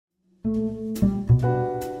Hi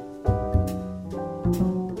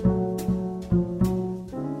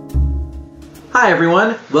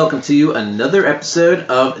everyone, welcome to another episode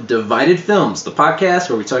of Divided Films, the podcast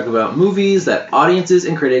where we talk about movies that audiences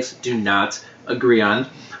and critics do not agree on.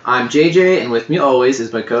 I'm JJ, and with me always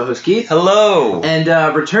is my co-host Keith. Hello!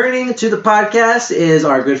 And returning to the podcast is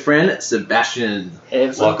our good friend Sebastian. Hey,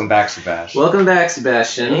 Welcome back, Sebastian. Welcome back,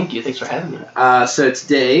 Sebastian. Thank you, thanks for having me. So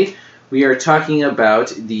today we are talking about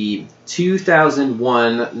the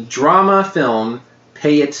 2001 drama film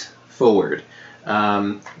Pay It Forward.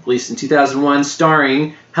 Released in 2001,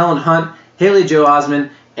 starring Helen Hunt, Haley Joel Osment,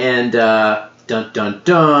 and dun dun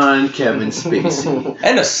dun Kevin Spacey.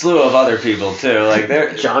 And a slew of other people, too.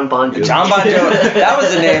 Like John Bon Jovi. John Bon Jovi. That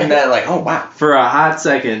was the name that, like, oh, wow. For a hot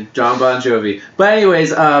second, John Bon Jovi. But anyways,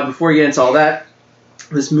 before we get into all that,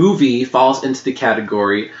 this movie falls into the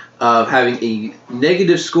category of having a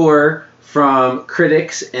negative score from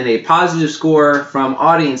critics and a positive score from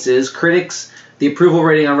audiences. Critics, the approval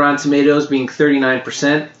rating on Rotten Tomatoes being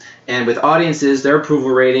 39%, and with audiences, their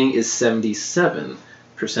approval rating is 77%.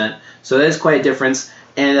 So that is quite a difference.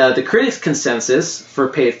 And the critics' consensus for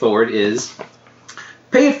Pay It Forward is,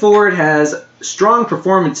 Pay It Forward has strong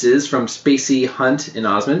performances from Spacey, Hunt, and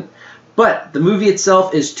Osment, but the movie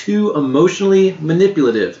itself is too emotionally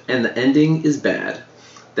manipulative, and the ending is bad.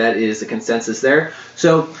 That is the consensus there.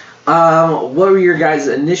 So, what were your guys'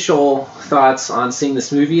 initial thoughts on seeing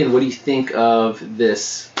this movie, and what do you think of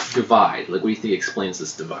this divide? Like, what do you think explains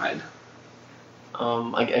this divide?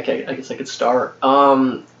 I guess I could start.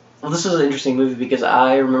 Well, this was an interesting movie because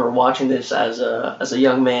I remember watching this as a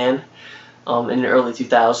young man in the early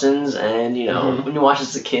 2000s, and when you watch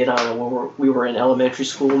this as a kid, I don't know, we were in elementary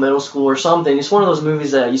school, middle school, or something. It's one of those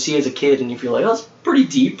movies that you see as a kid and you feel like, oh, it's pretty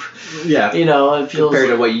deep. Yeah. It feels compared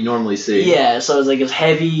to what you normally see. Yeah, so it's like it's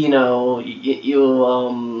heavy. You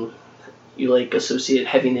like associate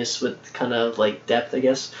heaviness with kind of like depth, I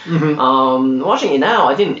guess. Mm-hmm. Watching it now,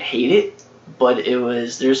 I didn't hate it, but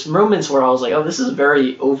there's moments where I was like, oh, this is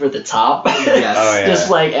very over the top. Yes. Oh, yeah. Just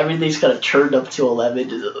like everything's kind of turned up to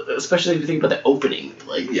 11, especially if you think about the opening.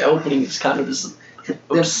 Like the opening is kind of this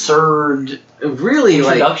absurd really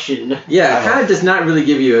introduction. Like, yeah, it kind of does not really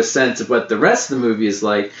give you a sense of what the rest of the movie is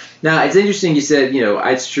like. Now, it's interesting you said,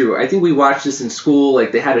 it's true. I think we watched this in school,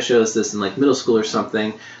 like they had to show us this in like middle school or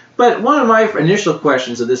something. But one of my initial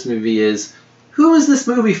questions of this movie is, who is this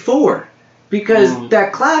movie for? Because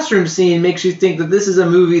that classroom scene makes you think that this is a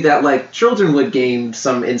movie that like children would gain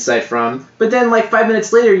some insight from. But then like 5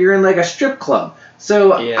 minutes later, you're in like a strip club.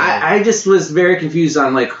 So I just was very confused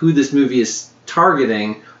on like who this movie is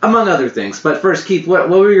targeting, among other things. But first, Keith, what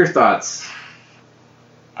were your thoughts?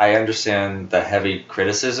 I understand the heavy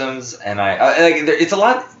criticisms, and it's a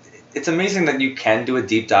lot. It's amazing that you can do a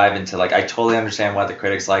deep dive into, like, I totally understand why the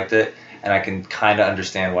critics liked it, and I can kind of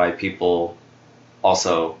understand why people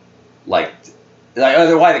also liked,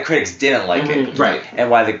 why the critics didn't like it, right? And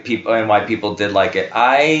why people did like it.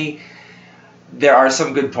 There are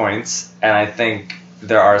some good points, and I think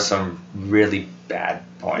there are some really bad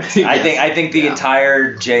points. Yes. I think the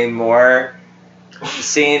entire Jay Moore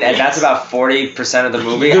scene, and that's about 40% of the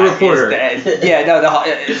movie. The reporter.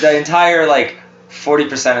 The entire like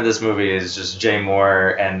 40% of this movie is just Jay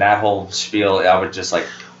Moore, and that whole spiel. I would just like.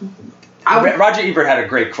 Roger Ebert had a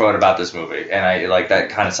great quote about this movie, and I like that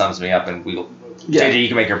kind of sums me up. And JJ, you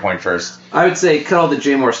can make your point first. I would say cut all the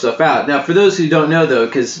Jay Moore stuff out. Now, for those who don't know, though,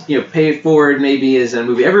 because Pay It Forward maybe is a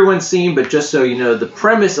movie everyone's seen, but just so you know, the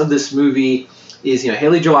premise of this movie is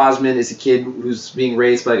Haley Joel Osment is a kid who's being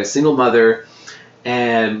raised by like a single mother,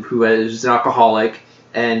 and who is an alcoholic,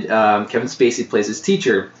 and Kevin Spacey plays his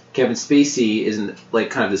teacher. Kevin Spacey is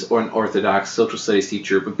kind of this unorthodox social studies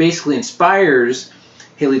teacher, but basically inspires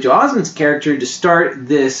Haley Joel Osment's character to start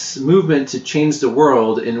this movement to change the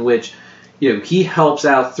world, in which he helps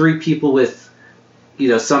out 3 people with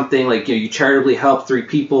something like you charitably help 3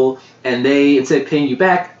 people, and they, instead of paying you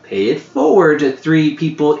back, pay it forward to 3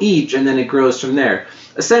 people each, and then it grows from there.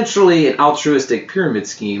 Essentially an altruistic pyramid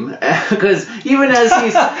scheme, because even as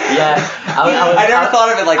he's I never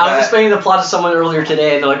thought of it like that. I was explaining the plot to someone earlier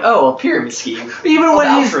today, and they're like, "Oh, a pyramid scheme." Even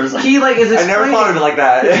when is explaining, I never thought of it like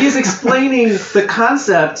that. He's explaining the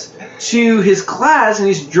concept to his class, and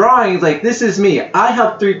he's drawing like, "This is me. I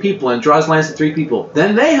helped 3 people," and draws lines to 3 people.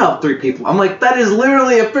 Then they help 3 people. I'm like, that is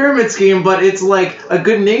literally a pyramid scheme, but it's like a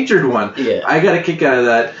good-natured one. Yeah, I got a kick out of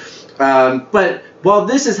that. But while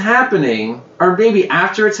this is happening, or maybe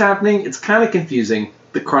after it's happening, it's kind of confusing,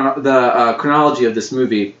 the chronology of this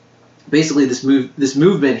movie. Basically, this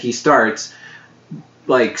movement he starts,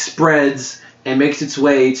 like, spreads and makes its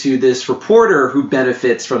way to this reporter who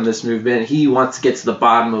benefits from this movement. He wants to get to the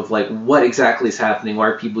bottom of like what exactly is happening, why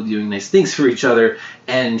are people doing nice things for each other,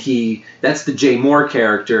 and that's the Jay Moore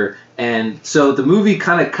character. And so the movie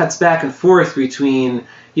kind of cuts back and forth between,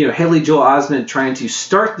 Haley Joel Osment trying to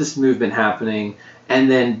start this movement happening, and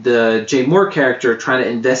then the Jay Moore character trying to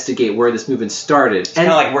investigate where this movement started. It's kind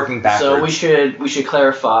of like working backwards. So we should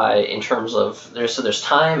clarify in terms of there's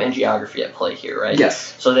time and geography at play here, right?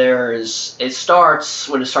 Yes. So when it starts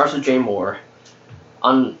with Jay Moore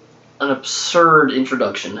on an absurd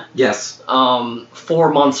introduction. Yes.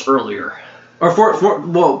 4 months earlier. Or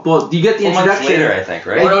well, you get the 4 months introduction later, I think,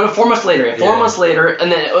 right? No, 4 months later. Yeah. 4 Yeah. months later,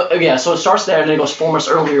 and then so it starts there, and then it goes 4 months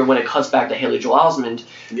earlier when it cuts back to Haley Joel Osment.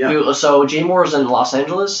 Yeah. So Jay Moore is in Los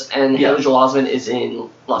Angeles, and Yeah. Haley Joel Osment is in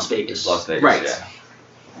Las Vegas. Las Vegas, Right. yeah.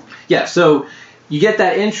 Yeah, so you get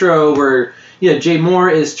that intro where Jay Moore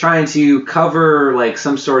is trying to cover like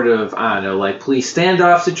some sort of, I don't know, like police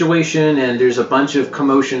standoff situation, and there's a bunch of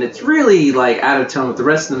commotion. It's really like out of tone with the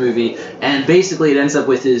rest of the movie, and basically it ends up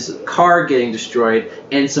with his car getting destroyed,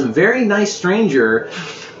 and some very nice stranger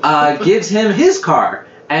gives him his car.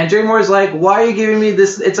 And Jay Moore's like, why are you giving me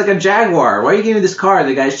this? It's like a Jaguar. Why are you giving me this car? And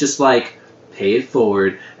the guy's just like, pay it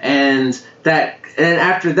forward. And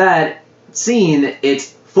after that scene,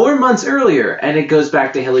 it's 4 months earlier, and it goes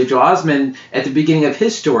back to Haley Joel Osment at the beginning of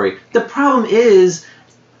his story. The problem is,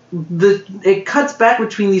 it cuts back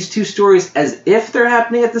between these two stories as if they're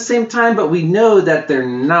happening at the same time, but we know that they're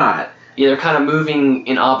not. Yeah, they're kind of moving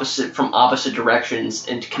from opposite directions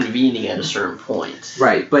and convening at a certain point.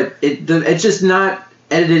 Right, but it's just not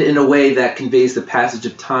edited in a way that conveys the passage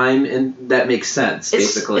of time, and that makes sense,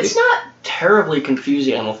 basically. It's not terribly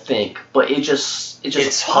confusing, I don't think, but it just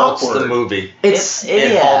halts awkward. the movie. It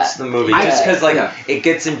halts the movie just because Yeah.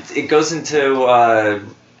 it goes into.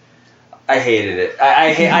 I hated it.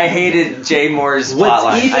 I hated Jay Moore's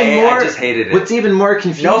plotline. I just hated it. What's even more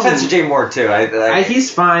confusing? No offense to Jay Moore too.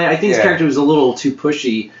 He's fine. I think his character was a little too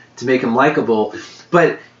pushy to make him likable,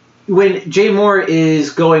 but when Jay Moore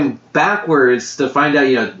is going backwards to find out,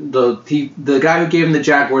 the guy who gave him the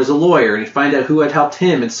Jaguar is a lawyer, and he find out who had helped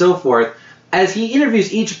him and so forth. As he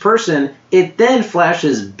interviews each person, it then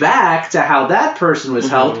flashes back to how that person was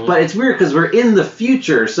helped, but it's weird because we're in the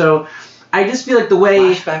future, so I just feel like the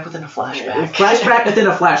way... Flashback within a flashback. Flashback within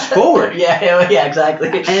a flash forward. Yeah,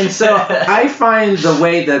 exactly. And so I find the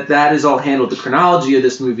way that is all handled, the chronology of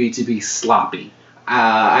this movie, to be sloppy.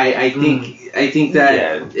 I think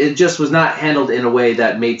that it just was not handled in a way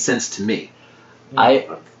that made sense to me.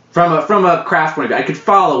 From a craft point of view, I could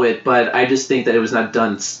follow it, but I just think that it was not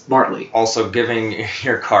done smartly. Also, giving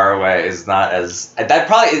your car away is not as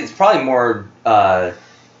it's probably more.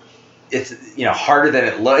 It's harder than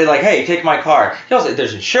it looks. Like, hey, take my car.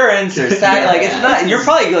 There's insurance. There's that. Like, it's not. You're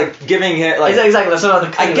probably like giving it like. Exactly. That's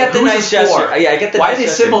another. I get the nice gesture. Yeah, I get the. Why nice are they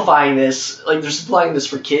gesture. simplifying this? Like, they're simplifying this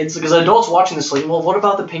for kids because adults watching this like, well, what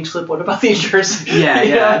about the pink slip? What about the insurance?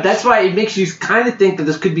 Yeah. That's why it makes you kind of think that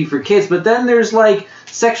this could be for kids. But then there's like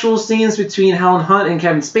sexual scenes between Helen Hunt and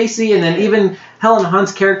Kevin Spacey, and then even Helen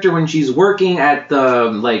Hunt's character when she's working at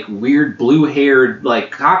the like weird blue-haired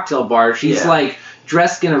like cocktail bar, she's like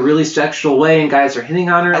dressed in a really sexual way, and guys are hitting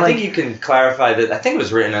on her. I think you can clarify that. I think it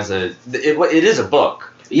was written as it is a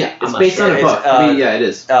book. Yeah, it's based on a book. It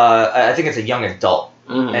is. I think it's a young adult,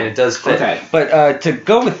 and it does fit. Okay. But to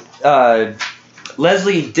go with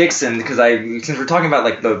Leslie Dixon, because since we're talking about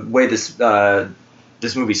like the way this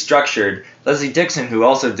movie's structured, Leslie Dixon, who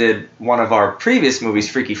also did one of our previous movies,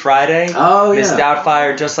 Freaky Friday, Miss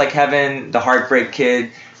Doubtfire, Just Like Heaven, The Heartbreak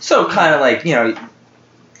Kid. So kind of like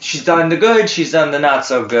she's done the good, she's done the not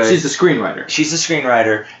so good. She's the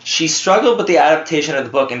screenwriter. She struggled with the adaptation of the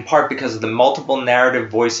book in part because of the multiple narrative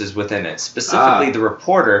voices within it. Specifically, the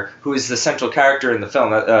reporter, who is the central character in the film,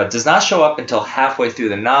 does not show up until halfway through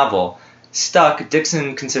the novel. Stuck,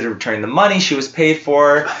 Dixon considered returning the money she was paid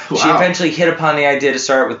for. Wow. She eventually hit upon the idea to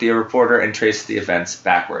start with the reporter and trace the events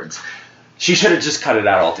backwards. She should have just cut it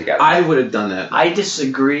out altogether. I would have done that. I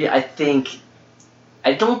disagree. I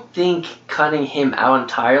don't think cutting him out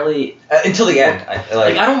entirely until the end.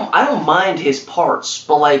 I don't mind his parts,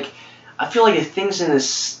 but I feel like the things in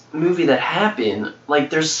this movie that happen,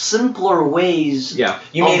 there's simpler ways you of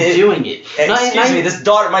doing it. Excuse me, this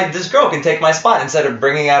girl can take my spot instead of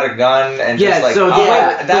bringing out a gun and that was so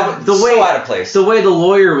out of place. The way the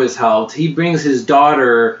lawyer was helped, he brings his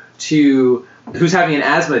daughter who's having an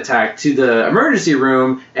asthma attack to the emergency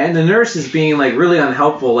room, and the nurse is being really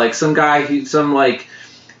unhelpful. Some guy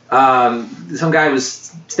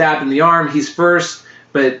was stabbed in the arm. He's first,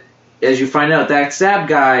 but as you find out, that stabbed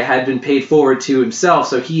guy had been paid forward to himself,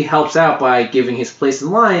 so he helps out by giving his place in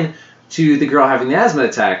line. to the girl having the asthma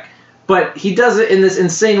attack. But he does it in this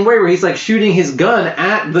insane way where he's like shooting his gun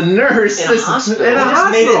at the nurse In a hospital. In a He just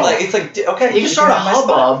hospital. made it like it's like okay. You can she start a have my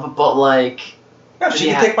spot. hubbub, but like. No, she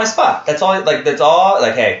Yeah. can take my spot. That's all. Like that's all.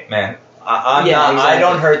 Like hey, man, I'm Yeah, not. exactly. I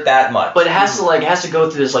don't hurt that much. But it has to go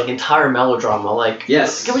through this like entire melodrama. Like,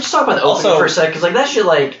 Yes. Can we just talk about the opening Also- for a sec? Because like that shit,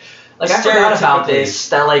 like I forgot about Stereotypically- this.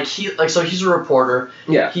 That like so he's a reporter.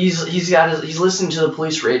 Yeah. He's listening to the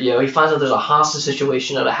police radio. He finds out there's a hostage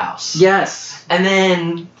situation at a house. Yes. And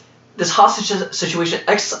then this hostage situation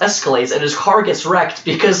escalates, and his car gets wrecked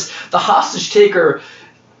because the hostage taker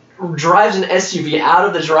drives an SUV out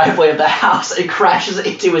of the driveway of the house and crashes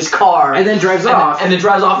into his car. And then drives off. And then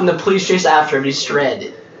drives off, and the police chase after him, and he's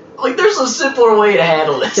stranded. Like, there's a simpler way to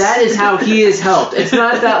handle this. That is how he is helped. It's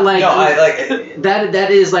not that like no, I like.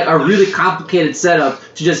 that is like a really complicated setup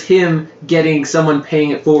to just him getting someone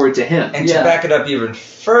paying it forward to him. And Yeah. to back it up even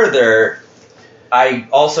further, I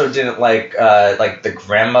also didn't like the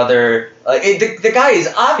grandmother. The guy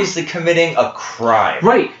is obviously committing a crime.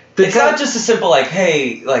 Right. It's not just a simple like,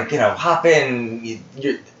 hey, like hop in.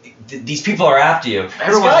 These people are after you.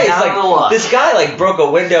 Everyone's down on the luck. This guy like broke a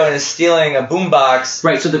window and is stealing a boombox.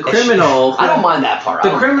 Right, so the criminal I don't mind that part.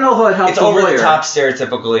 the criminal who had helped It's the over lawyer. the top,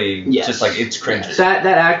 stereotypically. Yes. Just like it's cringy. That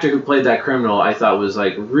actor who played that criminal, I thought was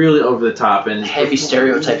like really over the top and Heavy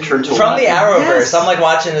stereotype turned to From the a Arrowverse, Yes. I'm like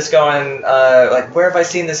watching this going, like, where have I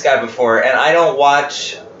seen this guy before? And I don't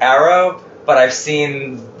watch Arrow, but I've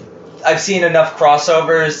seen enough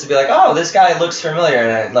crossovers to be like, oh, this guy looks familiar,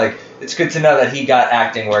 and like, it's good to know that he got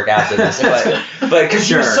acting work after this. But because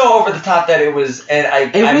he was Sure. so over the top that it was, and I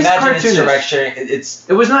was imagine it's cartoonish. direction. It's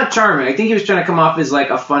it was not charming. I think he was trying to come off as like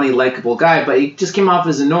a funny, likable guy, but he just came off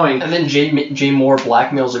as annoying. And then Jay Moore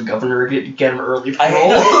blackmails a governor to get him early I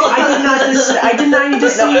parole. I did not need to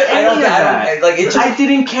see any of that. like it. Just, I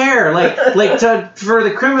didn't care. For the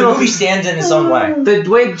the criminal, movie stands in its own way. the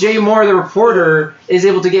way Jay Moore, the reporter, is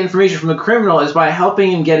able to get information from the criminal is by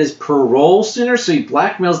helping him get his parole sooner, so he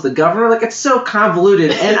blackmails the governor. Like, it's so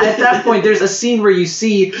convoluted. And at that point, there's a scene where you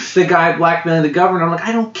see the guy blackmailing the governor. I'm like,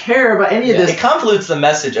 I don't care about any of It this. convolutes the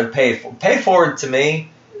message of pay forward to me.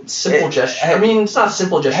 Simple gesture. I mean, it's not a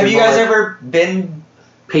simple gesture. Have you but, guys like, ever been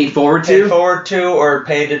Paid forward paid to? forward to or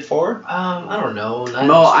paid it forward? I don't know.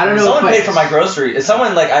 No, I don't know. Someone but- paid for my grocery.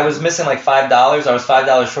 Someone I was missing like $5. I was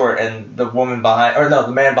 $5 short, and the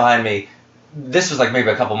man behind me. This was like maybe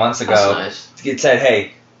a couple months ago. That's nice. It said,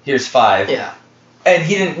 "Hey, here's $5." Yeah. And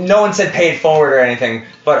he didn't. No one said paid forward or anything,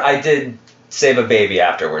 but I did save a baby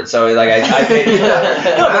afterwards. So like I paid it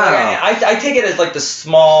forward. No, but I take it as like the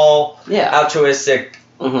small, Yeah. altruistic,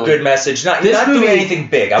 Mhm. good message. Not This doing movie- anything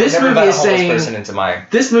big. I would this never movie invite a is homeless saying- person into my.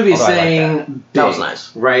 This movie is Although I like saying That big, was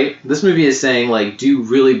nice. right? This movie is saying like do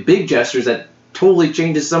really big gestures that totally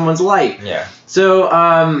changes someone's life. Yeah, So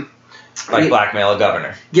like blackmail a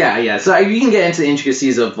governor. yeah. So you can get into the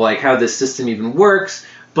intricacies of like how this system even works,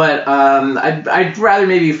 but I'd rather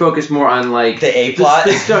maybe focus more on like The A plot?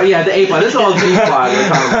 The the A plot. This is all B plot. we're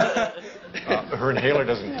talking about. Her inhaler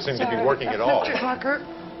doesn't seem to be working at all. Parker,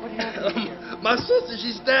 what happened? My sister,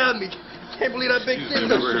 she stabbed me. Can't believe that big thing.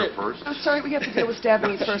 First. I'm sorry, we have to deal with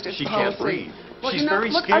stabbings first. It's She policy. can't breathe. Well, She's you know, very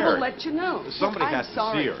look, I will scared. let you know. Somebody look, has I'm to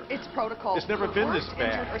sorry. see her. It's protocol. It's never been this First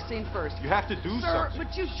bad. injured or seen first. You have to do Sir, something.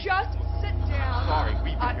 would you just sit down? Sorry,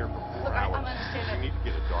 we've been here for 4 look, hours. I understand that. You need to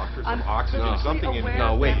get a doctor, I'm some oxygen, perfectly something in aware here.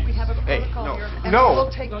 No, wait. that we have a Hey, protocol no. here, and No. we'll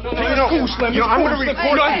take No, care no, of no, it. no, Slim, I'm it's gonna bullshit.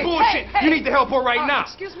 report No, Hey, it's bullshit. hey, You need to help her right now.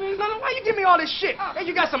 Excuse me? No, why you give me all this shit? Hey,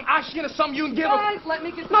 you got some oxygen or something you can give her? Guys, let me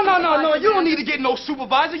get No, you don't need to get no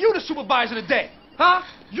supervisor. You the supervisor today. Huh?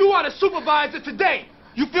 You are the supervisor today.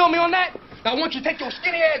 You feel me on that? Now I want you to take your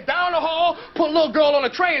skinny ass down the hall, put a little girl on a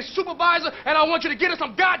tray and supervisor, and I want you to get her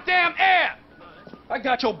some goddamn air. I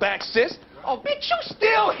got your back, sis. Oh, bitch, you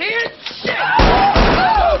still here? Shit!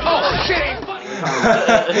 Oh, shit ain't funny.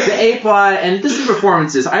 The A plot and this is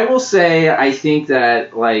performances. I will say I think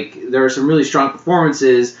that like there are some really strong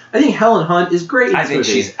performances. I think Helen Hunt is great in I this think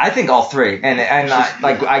movie. I think all three,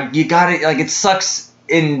 you got it. Like it sucks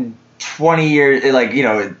in 20 years. Like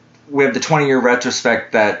we have the 20-year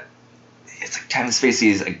retrospect that it's like Kevin Spacey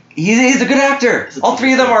is he's a good actor. All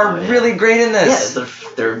three of them are really great in this.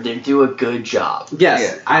 Yeah, they do a good job. Yes,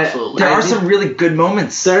 Yeah, absolutely. There are think some really good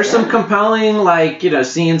moments. There's some compelling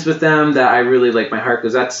scenes with them that I really like. My heart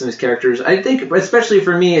goes out to some of these characters. I think, especially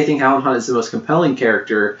for me, I think Helen Hunt is the most compelling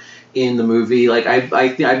character in the movie. Like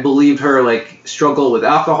I believed her struggle with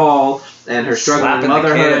alcohol and her struggle with Slapping the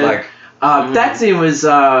motherhood. kid, That scene was.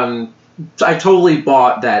 I totally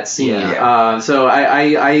bought that scene. Yeah. So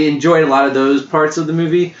I enjoyed a lot of those parts of the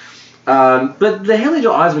movie. But the Haley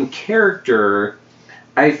Joel Osment character,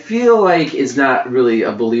 I feel like is not really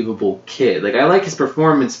a believable kid. Like, I like his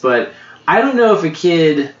performance, but I don't know if a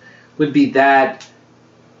kid would be that,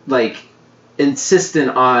 like, insistent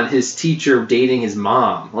on his teacher dating his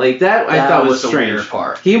mom. Like, that I thought was the strange. weird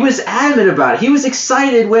part. He was adamant about it. He was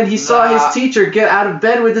excited when he saw his teacher get out of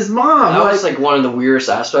bed with his mom. That was like one of the weirdest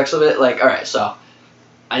aspects of it. Like, all right, so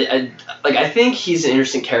I think he's an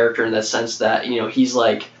interesting character in that sense that, you know, he's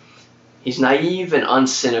naive and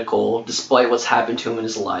uncynical despite what's happened to him in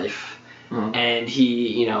his life. Mhm. And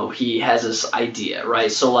he has this idea,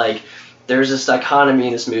 right? So, like, there's this dichotomy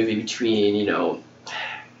in this movie between, you know,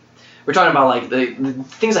 we're talking about, like, the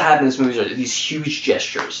things that happen in this movie are these huge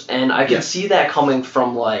gestures. And I can see that coming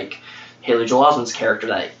from, like, Haley Joel Osment's character,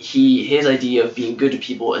 that his idea of being good to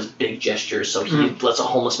people is big gestures. So he lets a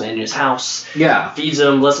homeless man in his house, feeds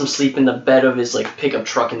him, lets him sleep in the bed of his, like, pickup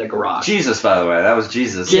truck in the garage. Jesus, by the way, that was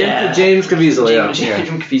Jesus. James Caviezel,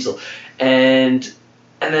 Jim Caviezel. And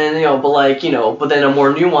then, you know, but then a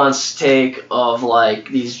more nuanced take of, like,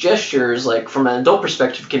 these gestures, like, from an adult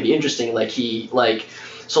perspective can be interesting.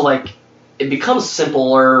 It becomes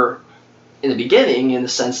simpler in the beginning in the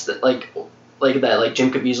sense that, like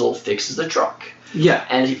Jim Caviezel fixes the truck. Yeah.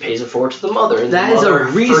 And he pays it forward to the mother. And that the is mother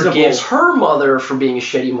a reasonable... forgives her mother for being a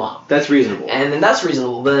shitty mom. That's reasonable. And then that's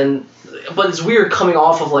reasonable. But it's weird coming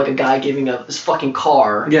off of, like, a guy giving up his fucking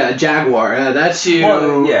car. Yeah, a Jaguar. That's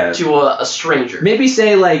to a stranger. Maybe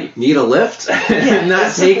say, like, need a lift,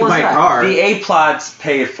 not take my car. The A plots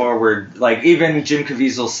pay it forward. Like, even Jim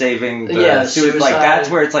Caviezel saving the suicide. Like,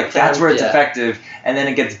 that's where it's effective, and then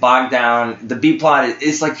it gets bogged down. The B plot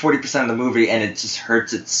is like 40% of the movie, and it just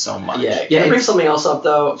hurts it so much. Yeah. Can I bring something else up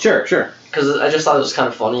though? Sure. Because I just thought it was kind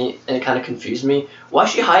of funny, and it kind of confused me. Why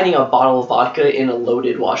is she hiding a bottle of vodka in a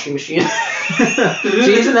loaded washing machine?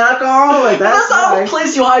 She's an alcoholic. That's not a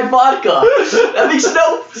place you hide vodka. That makes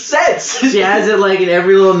no sense. She has it, like, in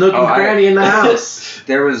every little nook and cranny in the house.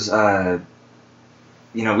 There was,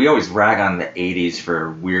 you know, we always rag on the 80s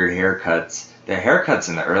for weird haircuts. The haircuts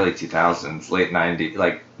in the early 2000s, late 90s,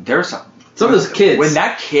 like, there were some of those kids. When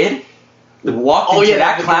that kid walked into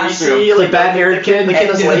that classroom, the bad-haired kid, the kid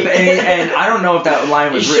that's late. And I don't know if that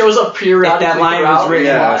line was he shows up periodically. If that line was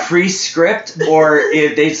written pre-script, or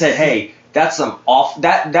if they said, "Hey, that's some off."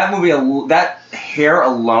 That movie, that hair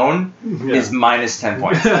alone is minus 10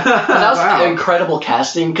 points. And that was incredible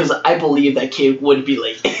casting, because I believe that kid would be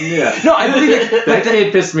late. Yeah. No, I believe it. That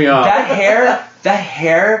kid pissed me off. That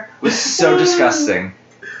hair was so disgusting.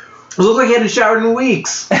 It looked like he hadn't showered in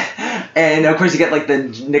weeks. And of course you get, like, the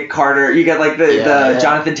Nick Carter, you get, like, the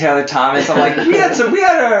Jonathan Taylor Thomas. I'm like, we had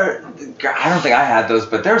I don't think I had those,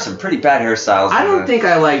 but there were some pretty bad hairstyles. I don't think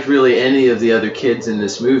I liked really any of the other kids in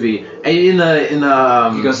this movie. He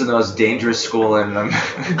goes to the most dangerous school in them.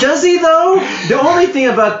 Does he though? The only thing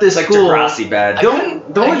about this it's school, like Degrassi bad.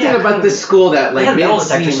 The only thing about this school that, like, they had metal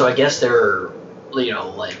detectors, so I guess they're, you know,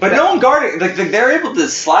 like. But no one guarded. Like, they're able to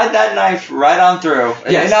slide that knife right on through.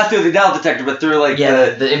 Yes. Not through the metal detector, but through, like,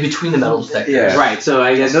 the in between the metal detectors. Yeah. Right. So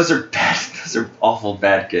I guess those are bad. Those are awful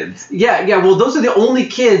bad kids. Yeah. Well, those are the only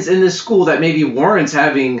kids in this school that maybe warrants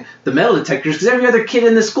having the metal detectors, because every other kid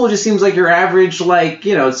in this school just seems like your average, like,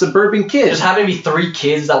 you know, suburban kid. There's having to be 3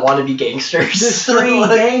 kids that want to be gangsters. There's 3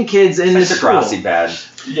 gang kids in this school. Degrassi bad.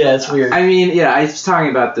 Yeah, it's weird. I mean, I was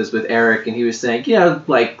talking about this with Eric, and he was saying, you know,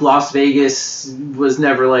 like, Las Vegas was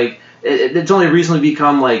never, like, it's only recently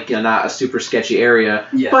become, like, you know, not a super sketchy area.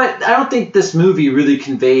 Yeah. But I don't think this movie really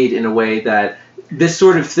conveyed in a way that this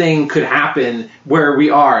sort of thing could happen where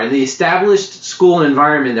we are. In the established school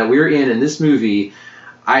environment that we're in this movie,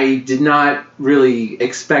 I did not really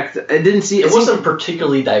expect. It wasn't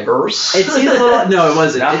particularly diverse. It seemed a little. No, it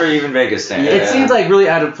wasn't. Not for even Vegas standards. It seemed like really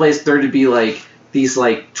out of place there to be, like, these,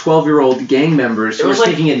 like, 12-year-old gang members who were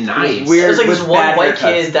sticking in knives. There was like this one white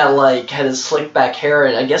kid that, like, had his slick back hair,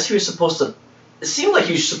 and I guess he was supposed to. It seemed like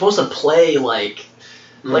he was supposed to play like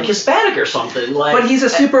Hispanic or something. Like, but he's a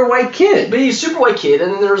super white kid. But he's a super white kid,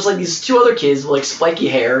 and then there was, like, these 2 other kids with, like, spiky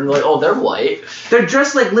hair, and like, oh, they're white. They're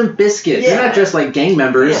dressed like Limp Bizkit. They're not dressed like gang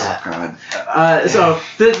members. Yeah. God. So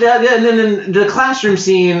and then the classroom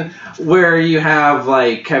scene where you have,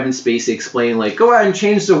 like, Kevin Spacey explain, like, go out and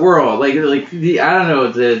change the world. Like I don't know,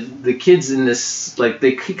 the kids in this, like,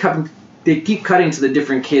 they keep cutting to the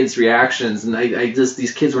different kids' reactions, and I just,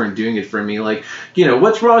 these kids weren't doing it for me. Like, you know,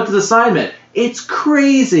 what's wrong with this assignment? It's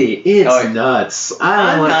crazy. It's nuts.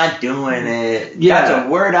 I'm not doing it. Yeah. That's a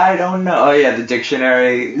word I don't know. Oh, yeah, the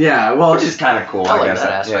dictionary. Yeah, well, which is kind of cool, I like guess.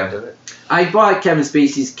 that aspect of it. I bought Kevin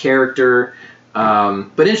Spacey's character,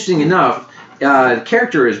 but interesting enough, the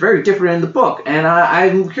character is very different in the book, and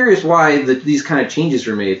I'm curious why these kind of changes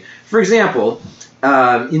were made. For example,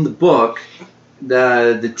 in the book,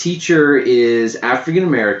 the teacher is African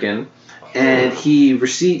American, and he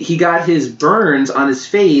got his burns on his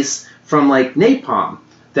face from like napalm.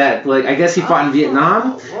 That like I guess he fought in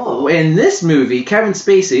Vietnam. Whoa. In this movie, Kevin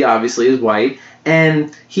Spacey obviously is white,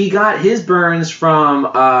 and he got his burns from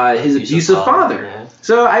his abusive father. Yeah.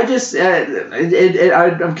 So I just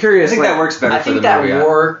I'm curious. I think like, that works better I for think the that movie. yeah.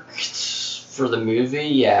 worked for the movie.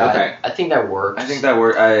 Yeah. Okay. I think that works. I think that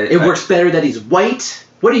works. It works better that he's white.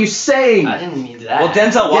 What are you saying? I didn't mean that. Well,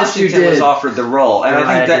 Denzel Yes, you Washington was did. offered the role, and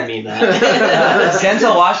I I didn't think mean that that.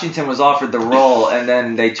 Denzel Washington was offered the role, and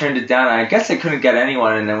then they turned it down. And I guess they couldn't get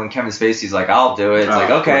anyone. And then when Kevin Spacey's like, "I'll do it," it's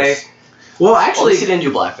like, of okay. course. Well, At actually, least he didn't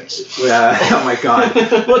do blackface. yeah. Oh my God.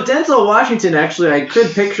 Well, Denzel Washington actually, I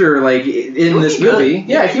could picture like in would this be good. movie.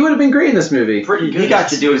 Yeah, he would have been great in this movie. Pretty good. He got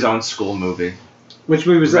to do his own school movie. Which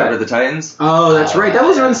movie was Remember that? the Titans? Oh, that's Oh, right. That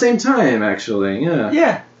was yeah. around the same time, actually. Yeah.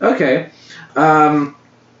 Yeah. Okay.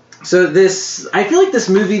 So this, I feel like this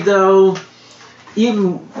movie though,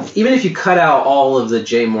 even if you cut out all of the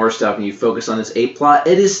Jay Moore stuff and you focus on this A plot,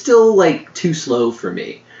 it is still like too slow for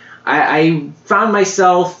me. I found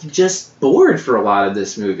myself just bored for a lot of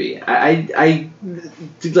this movie. I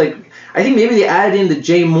think maybe they added in the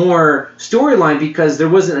Jay Moore storyline because there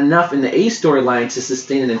wasn't enough in the A storyline to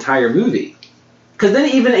sustain an entire movie. Because then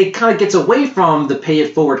even it kind of gets away from the pay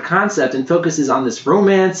it forward concept and focuses on this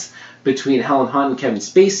romance between Helen Hunt and Kevin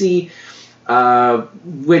Spacey,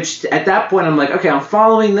 which at that point I'm like, okay, I'm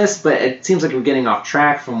following this, but it seems like we're getting off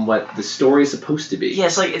track from what the story is supposed to be. Yeah,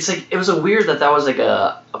 it's like it was a weird that was like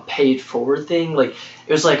a paid forward thing. Like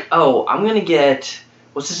it was like, oh, I'm gonna get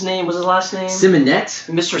what's his name? What's his last name? Simonette?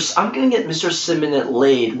 I'm gonna get Mr. Simonette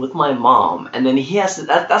laid with my mom, and then he has to.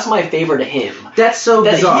 That's my favor to him. That's so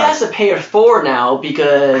That bizarre. he has to pay it forward now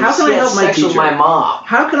because How can he I had help my sex with teacher? my mom.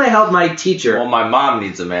 How can I help my teacher? Well, my mom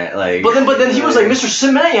needs a man. Like. But then he was like, Mr.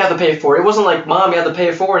 Simonette, you have to pay it forward. It wasn't like, Mom, you have to pay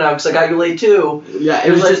it forward now because I got you laid too. Yeah,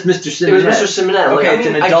 it was like- just Mr. Simonette. It was Mr. Simonette. Like, Okay, I it's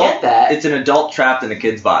an mean, adult. I get that. It's an adult trapped in a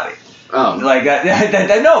kid's body. Oh. Like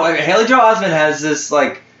no. I mean, Haley Joel Osment has this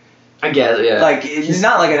like. I guess, yeah. Like he's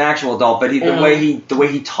not like an actual adult, but the way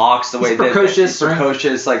he talks, the way that precocious, he's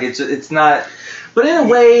precocious, like it's not. But in a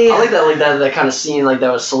way, I like that kind of scene, like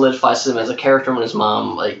that was solidifies him as a character when his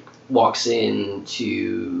mom like walks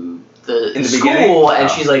into the In the school beginning? and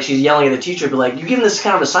Oh. she's yelling at the teacher, but like, you give him this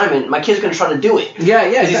kind of assignment, my kid's gonna try to do it. yeah,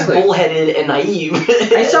 He's exactly. bullheaded and naive.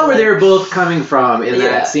 I saw where they were both coming from in Yeah.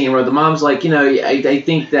 that scene where the mom's like, I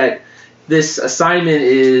think that this assignment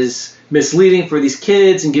is misleading for these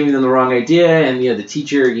kids and giving them the wrong idea, and the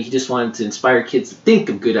teacher, he just wanted to inspire kids to think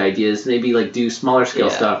of good ideas, maybe like do smaller scale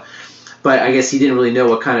Yeah. stuff. But I guess he didn't really know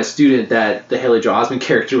what kind of student that the Haley Joel Osment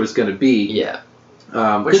character was going to be. Yeah.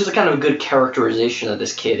 Which is a kind of a good characterization that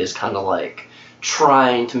this kid is kind of like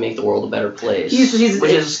trying to make the world a better place. He's-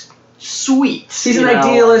 which is sweet. He's an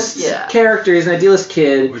idealist character. He's an idealist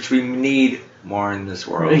kid. Which we need more in this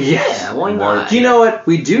world. Yeah, why not? Do you know what?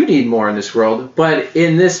 We do need more in this world, but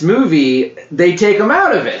in this movie, they take him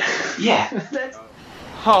out of it. Yeah.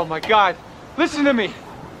 Oh my God! Listen to me.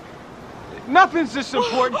 Nothing's this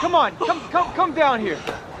important. Come on, come down here.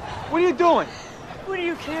 What are you doing? What are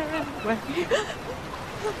you carrying?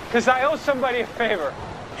 Because I owe somebody a favor.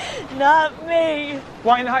 Not me.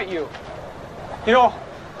 Why not you? You know,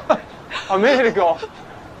 a minute ago,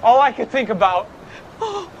 all I could think about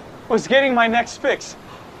was getting my next fix,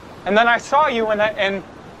 and then I saw you, and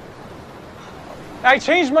I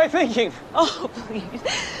changed my thinking. Oh, please.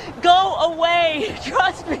 Go away.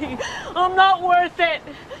 Trust me. I'm not worth it.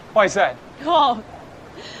 Why is that? Oh,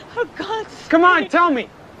 for God's Come on, sake. tell me.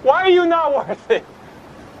 Why are you not worth it?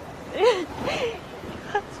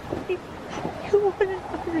 You wouldn't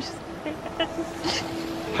understand.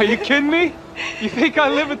 Are you kidding me? You think I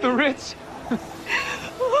live at the Ritz?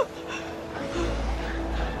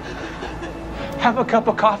 Have a cup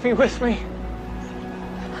of coffee with me?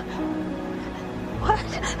 What?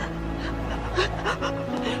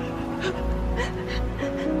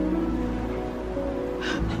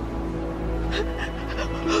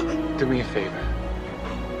 Do me a favor.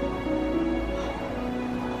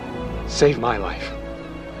 Save my life.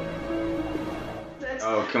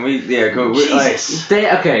 Oh, can we? Yeah, can we, like.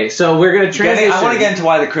 Okay, so we're gonna transition. I want to get into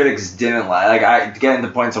why the critics didn't like. I get into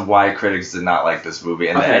points of why critics did not like this movie,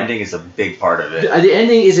 and the Okay. ending is a big part of it. The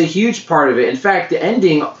ending is a huge part of it. In fact, the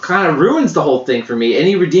ending kind of ruins the whole thing for me.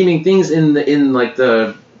 Any redeeming things in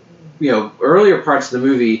the earlier parts of the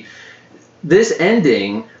movie, this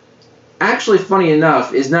ending, actually, funny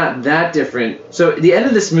enough, is not that different. So at the end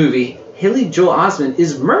of this movie, Haley Joel Osment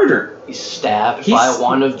is murdered. He's stabbed He's- by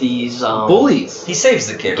one of these Bullies. He saves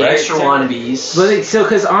the kid, right? gangster wannabes.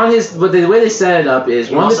 Because on his, but the way they set it up is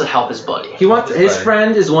He one wants of to help his buddy. He wants his Right.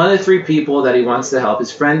 friend is one of the 3 people that he wants to help.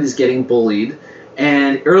 His friend is getting bullied,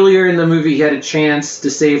 and earlier in the movie he had a chance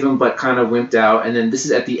to save him, but kind of wimped out. And then this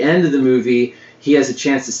is at the end of the movie, he has a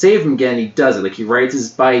chance to save him again. He does it. Like he rides his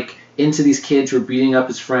bike into these kids who are beating up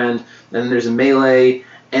his friend, and there's a melee,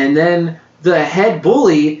 and then the head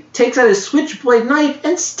bully takes out his switchblade knife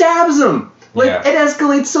and stabs him. Like Yeah. it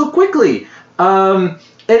escalates so quickly. And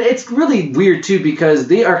it's really weird too because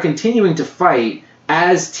they are continuing to fight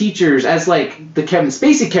as teachers, as like the Kevin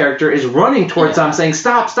Spacey character is running towards them saying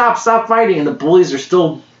stop fighting, and the bullies are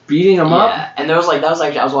still beating him up. Yeah, and that was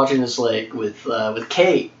actually I was watching this like with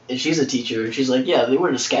Kate, and she's a teacher, and she's like, yeah, they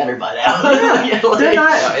would have scattered by now. Yeah, they're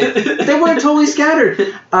not. They were totally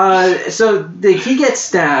scattered. So he gets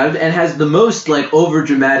stabbed and has the most like over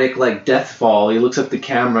dramatic like death fall. He looks up the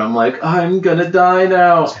camera. I'm like, I'm gonna die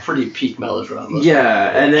now. It's pretty peak melodrama. Yeah,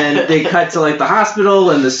 and then they cut to like the hospital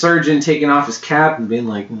and the surgeon taking off his cap and being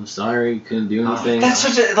like, "I'm sorry, you couldn't do anything." That's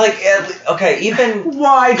such a okay. Even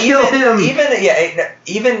why kill him? Even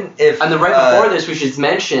if And then right before this, we should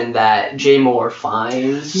mention that Jay Moore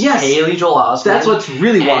finds Haley Joel Osment. That's what's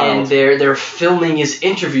really wild. And they're filming his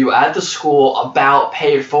interview at the school about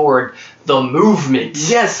Pay It Forward, the movement.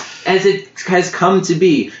 Yes, as it has come to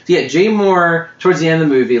be. So yeah, Jay Moore towards the end of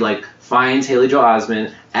the movie like finds Haley Joel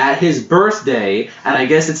Osment at his birthday, and I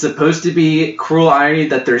guess it's supposed to be cruel irony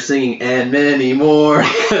that they're singing "and many more"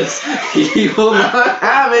 because he will not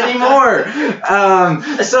have any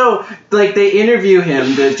more. So like they interview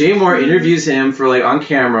him. Jay Moore interviews him for like on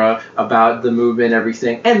camera about the movement and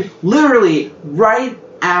everything, and literally right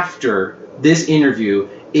after this interview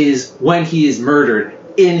is when he is murdered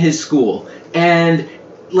in his school, and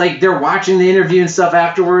like they're watching the interview and stuff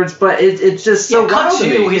afterwards, but it's just so cut wild to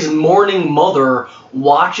to me. his mourning mother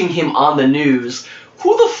watching him on the news.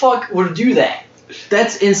 Who the fuck would do that?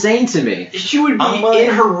 That's insane to me. She would be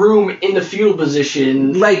in her room in the fetal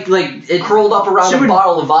position, like it, curled up around she a would-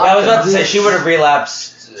 bottle of vodka. I was about to say she would have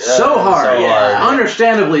relapsed so hard, so hard.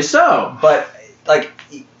 understandably so. But like,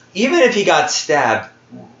 even if he got stabbed,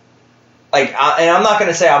 like, and I'm not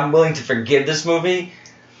gonna say I'm willing to forgive this movie,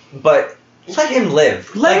 but let him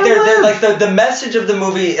live. Let like him they're live. like the message of the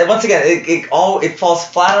movie. And once again, it falls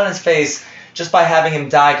flat on his face just by having him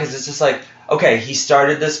die, because it's just like, okay, he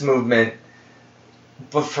started this movement,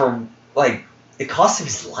 but for like it cost him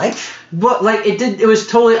his life. But like it was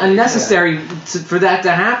totally unnecessary for that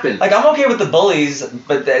to happen. Like, I'm okay with the bullies,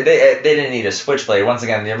 but they didn't need a switchblade. Once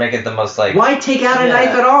again, you're making it the most like. Why take out a knife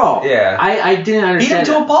at all? Yeah. I didn't understand.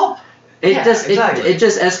 Beat him to a pulp. It Yeah, just exactly. it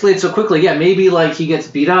just escalates so quickly. Yeah, maybe like he gets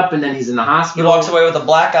beat up and then he's in the He hospital. walks away with a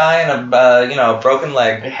black eye and a broken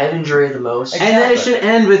leg. A head injury at the most. And then it should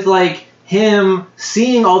end with like him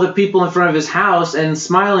seeing all the people in front of his house and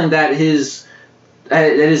smiling that his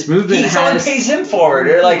movement Someone has. pays him forward,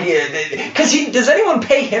 or like, because does anyone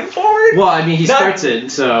pay him forward? Well, I mean, he Not- starts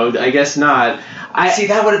it, so I guess not. See,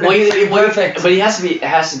 that would have been perfect. But it has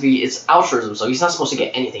to be. It's altruism, so he's not supposed to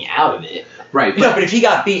get anything out of it. Right. No, but if he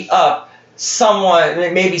got beat up, someone,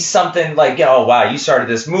 maybe something like, oh wow, you started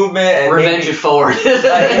this movement, and Revenge maybe, it forward. Revenge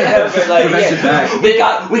it back.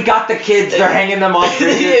 We got the kids. They're hanging them off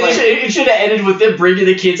bridges. Like, it should have ended with them bringing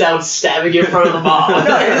the kids out, stabbing in front of the mom.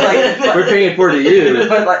 We're paying it forward to you.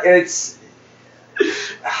 but like, it's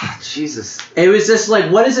Jesus. It was just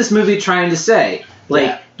like, what is this movie trying to say?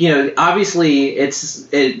 Like, obviously,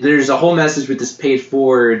 there's a whole message with this paid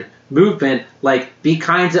forward movement. Like, be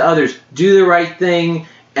kind to others, do the right thing,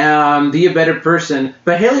 be a better person.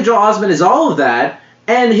 But Haley Joel Osment is all of that,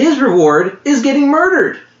 and his reward is getting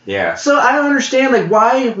murdered. Yeah. So I don't understand, like,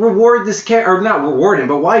 why reward this character, or not reward him,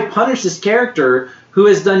 but why punish this character who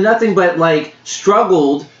has done nothing but, like,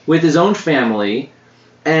 struggled with his own family,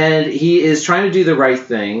 and he is trying to do the right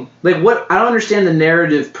thing. Like, I don't understand the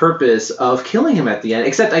narrative purpose of killing him at the end,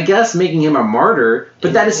 except, I guess, making him a martyr,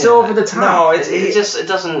 but that is so over the top. No, it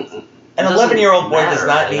doesn't. An 11-year-old boy does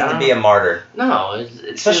not need to be a martyr. No, it's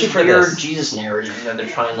Especially just for weird this. Jesus narrative that they're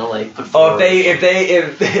trying to like put Oh, forward. if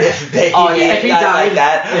he died like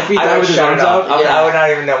that, if he I died would with his shut arms it off. out, I would not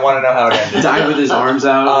even want to know how it ended. died with his arms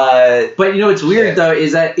out. But what's weird though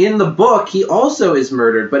is that in the book he also is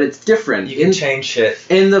murdered, but it's different. You can change shit.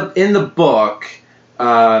 In the book,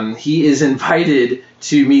 he is invited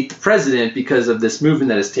to meet the president because of this movement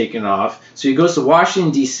that has taken off. So he goes to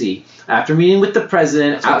Washington D.C. After meeting with the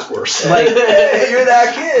president, Sounds worse. Like, you're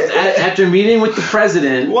that kid. After meeting with the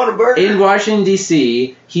president You want a burger? in Washington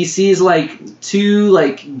D.C., he sees like two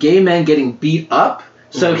like gay men getting beat up.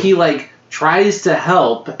 So he like tries to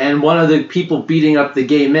help, and one of the people beating up the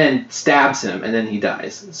gay men stabs him, and then he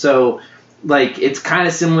dies. So, like, it's kind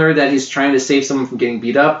of similar that he's trying to save someone from getting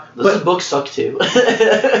beat up. Those books suck too.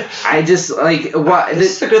 I just, like, what...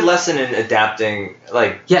 This is a good lesson in adapting,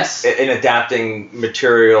 like... Yes. In adapting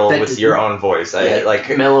material That with does- your own voice. Yeah,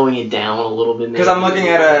 Like, mellowing it down a little bit. because I'm looking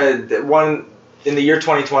at one in the year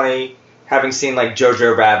 2020, having seen, like,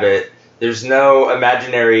 Jojo Rabbit, there's no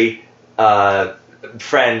imaginary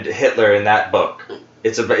friend Hitler in that book.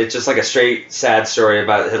 It's just like a straight sad story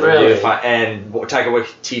about Hitler. Really? And Taika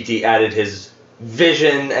Waititi added his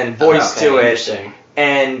vision and voice Okay, to it. interesting.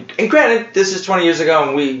 And granted, this is 20 years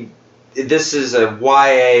ago, and this is a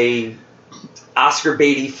YA Oscar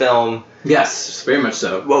baity film. Yes, very much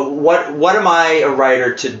so. Well, what am I a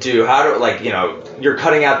writer to do? How do, like, you know, you're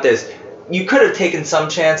cutting out this. You could have taken some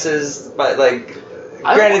chances, but, like,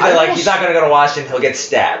 granted, that, like, he's not going to go to Washington, he'll get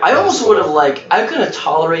stabbed. I almost would have, like, I could have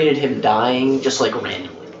tolerated him dying just, like,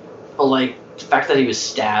 randomly. But, like, the fact that he was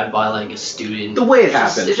stabbed by, like, a student. The way it it's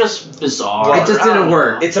just- happened. It's just bizarre. Well, It just I don't didn't know.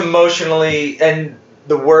 work. It's emotionally, and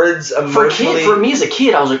the words emotionally... For me as a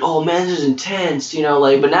kid, I was like, oh man, this is intense, you know,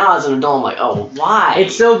 like, but now as an adult, I'm like, oh, why?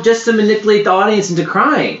 It's so just to manipulate the audience into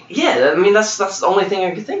crying. Yeah, I mean, that's the only thing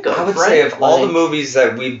I could think of. I would right? say of all the Like, movies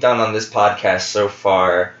that we've done on this podcast so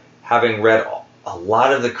far, having read a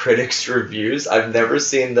lot of the critics' reviews, I've never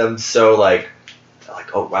seen them so, like,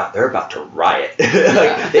 oh wow, they're about to riot.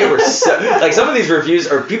 Like, they were so, like, some of these reviews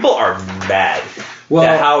people are mad Well-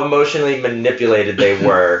 at how emotionally manipulated they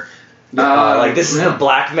were. Like, this is a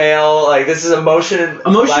blackmail, like, this is emotional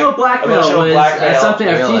blackmail was something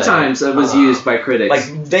a few times that was used by critics.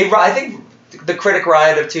 Like, I think the critic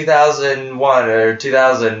riot of 2001 or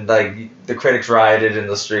 2000, like, the critics rioted in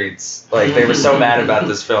the streets. Like, they were so mad about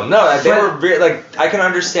this film. No, they were like, I can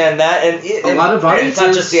understand that, and a lot of and it's not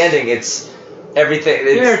audiences- just the ending; it's everything.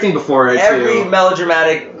 It's everything before it, every too.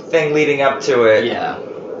 melodramatic thing leading up to it. Yeah.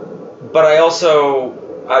 But I also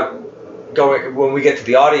when we get to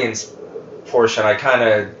the audience portion,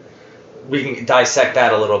 we can dissect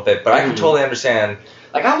that a little bit. But I can totally understand.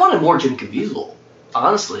 Like, I wanted more Jim Caviezel,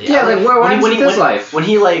 honestly. Yeah, I, like, what happens with his life? When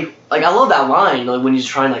he, like, I love that line, like, when he's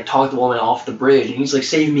trying to, like, talk the woman off the bridge, and he's like,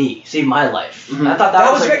 save me, save my life. Mhm. I thought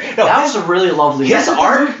that was, like, great. No, that was a really lovely his moment.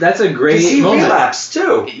 art. That's a great Because he moment. relapsed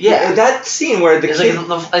too. Yeah. That scene where the It's kid.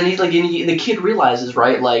 like, and he's like, and the kid realizes,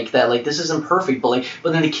 right, like, that, like, this isn't perfect, but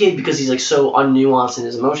then the kid, because he's, like, so unnuanced in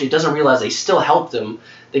his emotion, he doesn't realize they still helped him.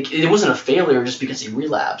 It wasn't a failure just because he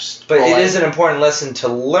relapsed. But it like, is an important lesson to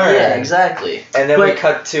learn. Yeah, exactly. And then we But-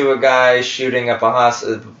 cut to a guy shooting up a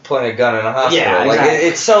hospital, pulling a gun in a hospital. Yeah, Like, exactly.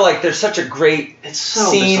 it's so, like, there's such a great It's so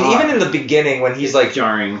scene, bizarre. even in the beginning when he's like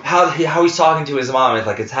jarring. how he's talking to his mom. It's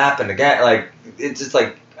like it's happened again. Like, it's just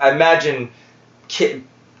like, I imagine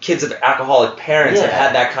kids of alcoholic parents have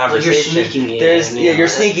had that Like, conversation. you're sneaking it. There's and, you're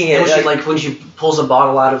sneaking it. And when she pulls a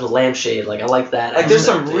bottle out of the lampshade, like, I like that. Like, there's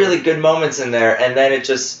some aspect, really good moments in there, and then it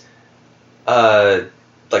just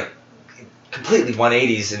like completely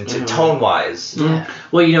 180s into tone wise. Yeah.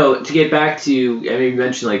 Well, you know, to get back to, I mean, you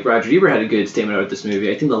mentioned, like, Roger Ebert had a good statement about this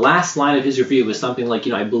movie. I think the last line of his review was something like,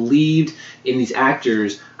 you know, I believed in these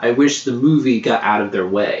actors. I wish the movie got out of their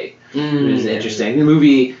way. It was interesting. The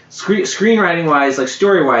movie, screenwriting-wise, like,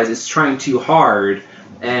 story-wise, it's trying too hard.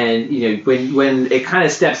 And, you know, when it kind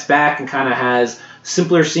of steps back and kind of has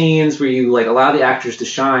simpler scenes where you, like, allow the actors to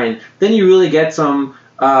shine, then you really get some...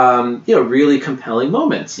 you know, really compelling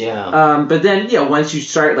moments. Yeah. But then, you know, once you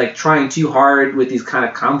start, like, trying too hard with these kind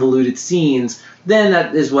of convoluted scenes, then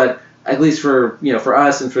that is what, at least for, you know, for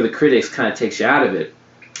us and for the critics, kind of takes you out of it.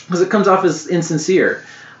 Because it comes off as insincere.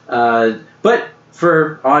 But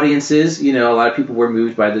for audiences, you know, a lot of people were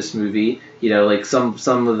moved by this movie. You know, like, some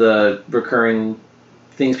of the recurring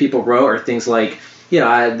things people wrote are things like, you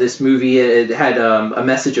know, this movie, it had a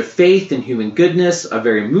message of faith and human goodness, a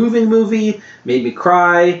very moving movie, made me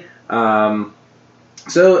cry.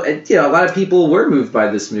 So, you know, a lot of people were moved by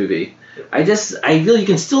this movie. I feel you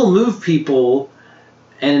can still move people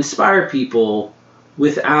and inspire people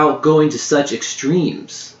without going to such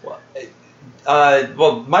extremes.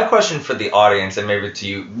 Well, my question for the audience, and maybe to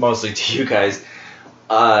you, mostly to you guys,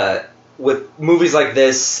 with movies like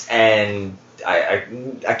this, and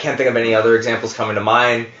I can't think of any other examples coming to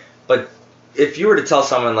mind, but if you were to tell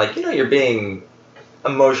someone, like, you know, you're being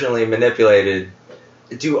emotionally manipulated,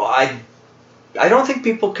 I don't think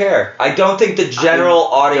people care. I don't think the general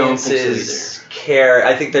audiences care.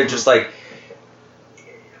 I think they're just like,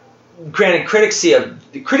 granted, critics see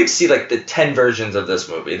like the 10 versions of this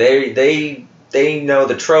movie. They know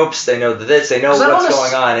the tropes, they know this, they know what's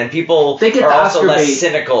going on, and people are also less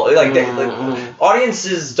cynical. Like,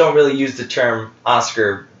 audiences don't really use the term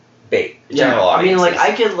Oscar bait. general I mean, audiences. like,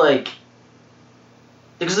 I could, like,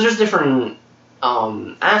 because there's different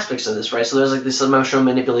aspects of this, right? So there's, like, this emotional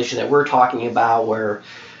manipulation that we're talking about where,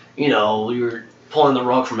 you know, you're pulling the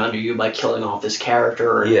rug from under you by killing off this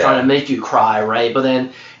character and Yeah. trying to make you cry, right? But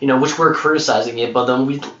then, you know, which we're criticizing it, but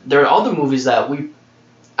then there are other movies that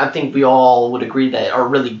I think we all would agree that are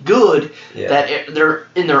really good, Yeah. that they're,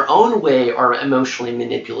 in their own way, are emotionally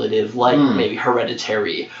manipulative, like maybe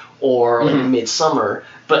Hereditary or like Midsommar,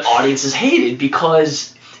 but audiences hate it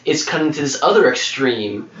because it's cutting to this other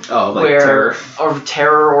extreme Oh, like where terror. or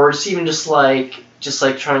terror, or it's even just like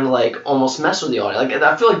trying to like almost mess with the audience. Like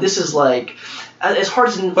I feel like this is like it's hard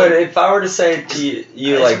to. But if I were to say to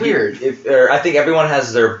you, It's like, weird. or I think everyone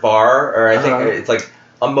has their bar, or I think Uh-huh. it's like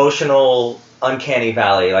emotional uncanny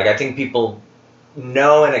valley. Like I think people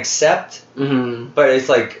know and accept, Mhm. but it's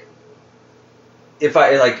like if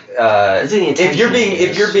I like I think the if you're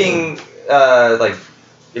intention being like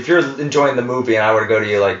if you're enjoying the movie and I were to go to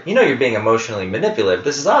you like you're being emotionally manipulative.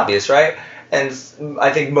 This is obvious, right? And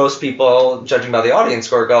I think most people, judging by the audience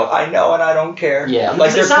score, go, I know and I don't care. Yeah,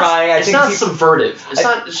 like they're it's not, crying. It's not subvertive.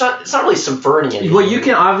 It's not really subverting anything. Well, you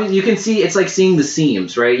can see it's like seeing the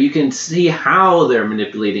seams, right? You can see how they're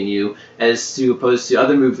manipulating you, as to opposed to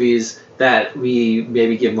other movies that we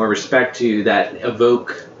maybe give more respect to that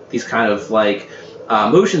evoke these kind of like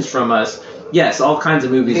emotions from us. Yes, all kinds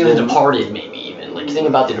of movies. Think of The will- Departed, maybe even like think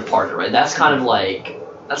about The Departed, right? That's kind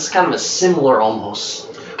of a similar almost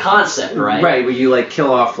concept, right? Right, where you like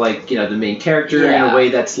kill off like the main character in Yeah. a way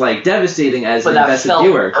that's like devastating as But an that invested felt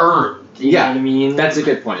viewer. earned. You know what I mean? That's a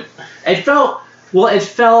good point. It felt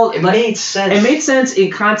It like, made sense. It made sense in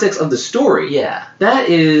context of the story. Yeah. That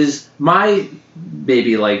is my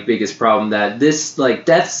maybe like biggest problem, that this like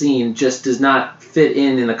death scene just does not fit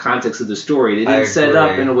in the context of the story. They didn't set it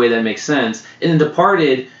up agree. in a way that makes sense. In The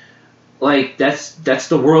Departed, like that's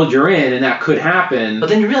the world you're in, and that could happen. But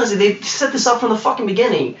then you realize that they set this up from the fucking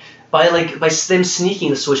beginning by them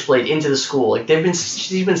sneaking the Switchblade into the school. Like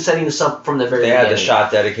she's been setting this up from the very They beginning. had the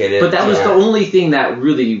shot dedicated. But that was to- the only thing that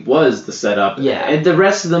really was the setup. Yeah. And the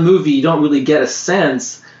rest of the movie, you don't really get a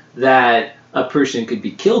sense that a person could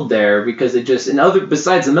be killed there, because it just,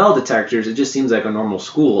 besides the metal detectors, it just seems like a normal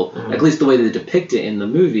school, at least the way they depict it in the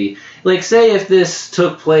movie. Like, say if this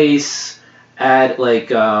took place at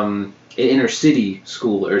like an inner city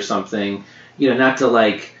school or something, not to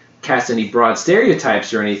like cast any broad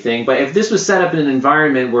stereotypes or anything, but if this was set up in an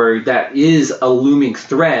environment where that is a looming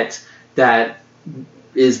threat that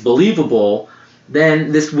is believable,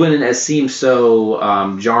 then this wouldn't have seemed so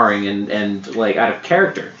jarring and like out of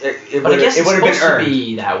character. It But I would guess it's have been supposed to earned.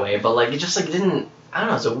 be that way, but like it just like didn't. I don't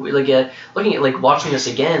know. So like looking at like watching this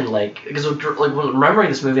again, like because like when remembering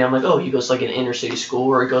this movie, I'm like, oh, he goes to like an inner city school,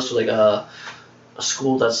 or he goes to like a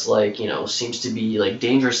school that's like seems to be like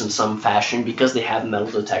dangerous in some fashion because they have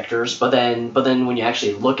metal detectors. But then when you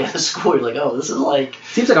actually look at the school, you're like, oh, this is like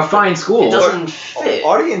Seems like a fine school. it doesn't fit.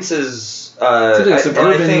 Audiences. Seems like a I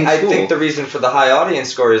suburban I school. think the reason for the high audience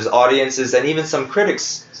score is audiences, and even some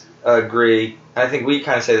critics agree. And I think we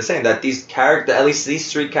kind of say the same, that these at least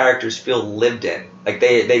these three characters feel lived in. Like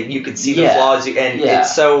they you could see the Yeah. flaws, and Yeah.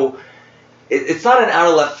 it's so. It's not an out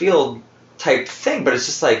of left field type thing, but it's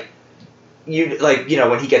just like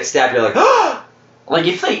when he gets stabbed, you're like, oh! Like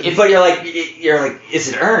But you're like, is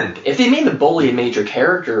it earned? if they made the bully a major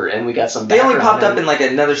character and we got some They only background, popped up then- in like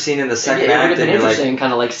another scene in the second it would act, have been and you're like, interesting,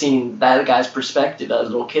 kind of like seeing that guy's perspective, that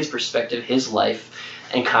little kid's perspective, his life,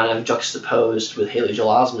 and kind of juxtaposed with Haley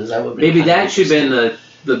Joel Osment. That would Maybe that should have been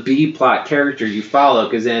the B plot character you follow,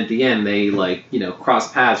 because then at the end they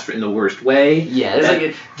cross paths in the worst way. Yeah, it's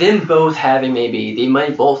like them both having they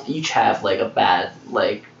might both each have like a bad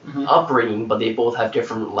upbringing, but they both have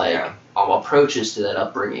different approaches to that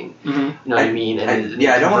upbringing. Mm-hmm. You know what I mean? I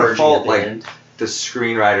don't want to converging fault at the like end. the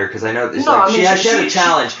screenwriter, because I know it's No, like I mean, she had a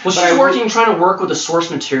challenge. Well, but she's I will- trying to work with the source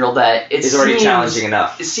material that It's already challenging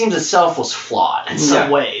enough. It seems itself was flawed in some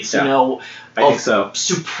ways. Yeah. I think so.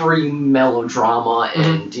 Supreme melodrama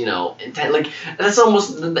and that's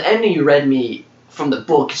almost the ending you read me from the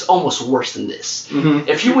book is almost worse than this. Mm-hmm.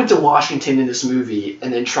 If you went to Washington in this movie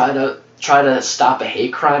and then try to stop a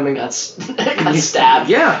hate crime and got stabbed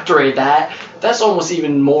during that's almost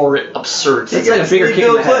even more absurd. It's like a bigger kick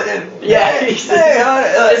in the head. Clinton. Yeah,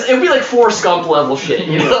 Hey, it'd be like Forrest Gump level shit,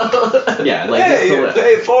 you know? Yeah, like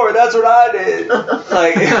hey, Ford, that's what I did.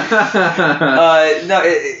 Like, no,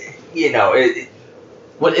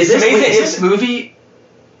 What It's is this? amazing. Wait, is this movie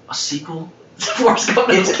a sequel? Forrest Gump.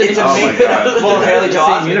 It's amazing. amazing. Well, Haley Joel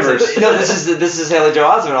Same Osment. universe. No, this is Haley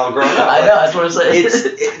Joel Osment all grown up. I know. That's what I'm saying.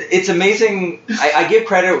 It's amazing. I give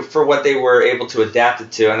credit for what they were able to adapt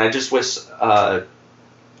it to, and I just wish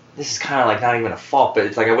this is kind of like not even a fault, but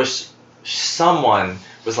it's like I wish someone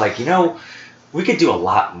was like, we could do a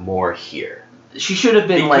lot more here. She should have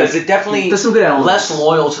been Because it definitely There's some good elements. less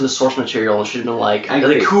loyal to the source material and should have been I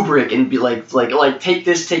agree. Kubrick and be like take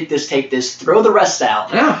this, throw the rest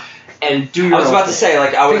out. Yeah. And do your I was own about to thing. say,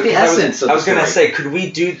 like, Take the essence of I was the gonna story. say, could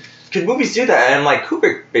movies do that? And like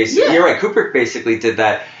Kubrick basically, Yeah. you're right. Kubrick basically did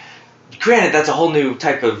that. Granted, that's a whole new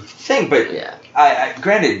type of thing, but Yeah.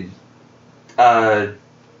 granted, I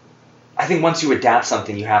think once you adapt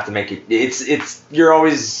something, you have to make it. It's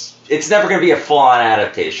never gonna be a full on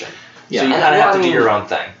adaptation. Yeah. So you And kind of have to I do mean- your own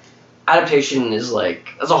thing. Adaptation is like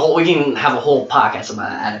as a whole. We can have a whole podcast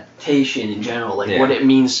about adaptation in general, like Yeah. what it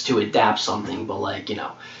means to adapt something. But like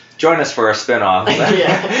Join us for our spin-off.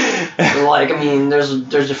 Yeah. like I mean, there's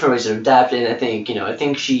different ways to adapt it. And I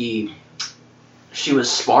think she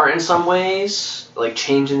was smart in some ways, like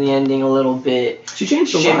changing the ending a little bit. She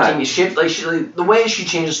changed a lot. The way she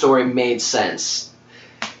changed the story made sense,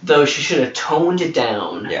 though she should have toned it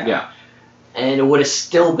down. Yeah. Yeah. And it would have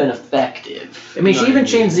still been effective. I mean, You she know even what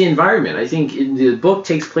I changed the environment. I think the book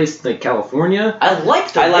takes place in like California. I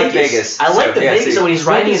like Vegas. I like the So, yeah, Vegas. see, So when he's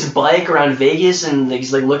riding Vegas- his bike around Vegas and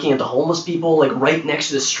he's like looking at the homeless people, like right next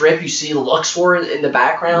to the strip, you see Luxor in the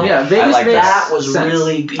background. Yeah, Vegas like makes that was sense.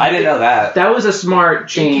 really good. I didn't know that. That was a smart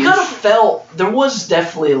change. You kind of felt there was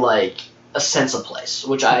definitely like a sense of place,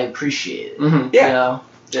 which I appreciated. Mhm. Yeah. You know?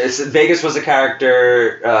 Vegas was a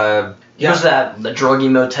character. He goes to the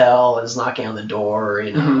druggy motel and is knocking on the door,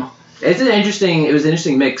 you know. Mhm. It was an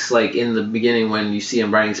interesting mix, like in the beginning when you see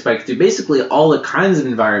him riding his bike through basically all the kinds of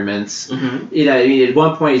environments. Mm-hmm. I mean, at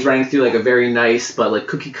one point he's riding through like a very nice but like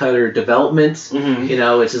cookie cutter development,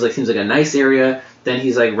 Mm-hmm. which is like seems like a nice area. Then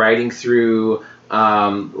he's like riding through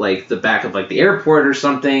like the back of like the airport or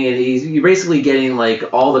something, and you're basically getting like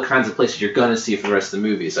all the kinds of places you're gonna see for the rest of the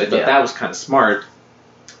movie. So I thought that was kind of smart.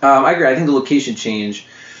 I agree. I think the location change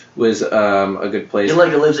was a good place. He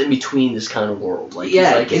like lives in between this kind of world. Like Yeah,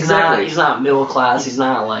 he's like, exactly. He's not middle class. He's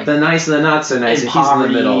not like The nice and the not so nice, in and he's in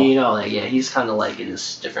poverty. the middle. You know, like he's kind of like in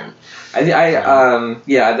this different.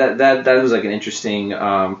 That was like an interesting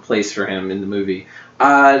place for him in the movie.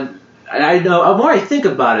 And I know, the more I think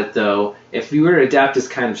about it though, if you were to adapt this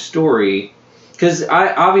kind of story, because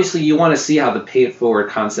obviously you want to see how the pay it forward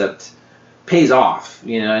concept pays off,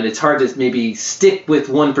 and it's hard to maybe stick with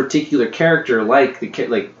one particular character like the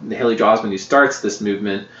Haley Joel Osment who starts this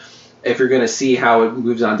movement, if you're going to see how it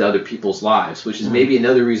moves on to other people's lives, which is maybe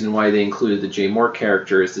another reason why they included the Jay Moore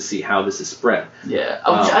character, is to see how this is spread. Yeah,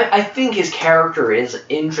 I think his character is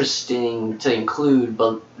interesting to include,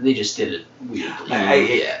 but they just did it weirdly.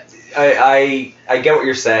 I get what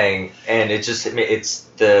you're saying, and it's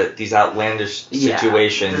these outlandish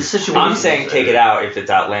situations. The situations I'm saying take it out if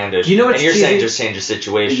it's outlandish. You know what's and you're cheesy? saying just change the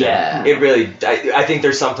situation. Yeah. It really, I think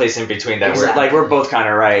there's some place in between that Exactly. we're both kind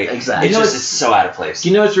of right. Exactly. It's You know just it's so out of place.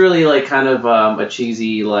 You know what's really like kind of a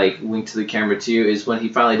cheesy like wink to the camera too is when he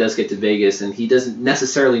finally does get to Vegas and he doesn't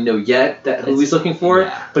necessarily know yet who he's looking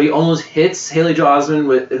for, but he almost hits Haley Joel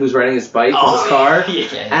Osment who's riding his bike in his car,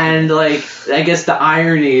 and like I guess the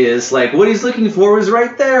irony is like what he's looking for was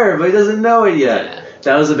right there, but he doesn't know it yet. Yeah.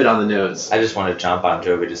 That was a bit on the nose. I just wanted John Bon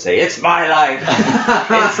Jovi to say, "It's my life.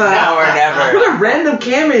 It's now or never." What a random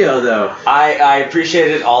cameo though. I appreciate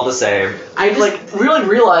it all the same. I really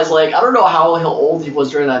realized I don't know how old he was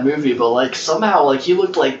during that movie, but somehow he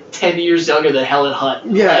looked 10 years younger than Helen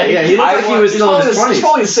Hunt. Yeah, he looked like he was still in his 20s. He's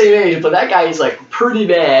probably the same age, but that guy is pretty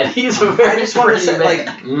bad. He's a very I just want to pretty say,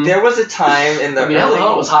 man. there was a time in the I mean, Helen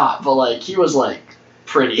Hunt was hot, but he was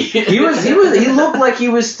pretty. He looked like he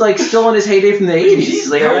was still in his heyday from the 80s.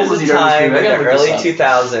 There how old was he a during this time movie? in I the gotta look early this up.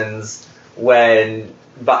 2000s when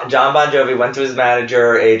John Bon Jovi went to his manager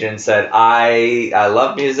or agent and said, I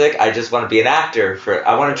love music, I just want to be an actor,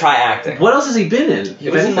 I want to try acting. What else has he been in? He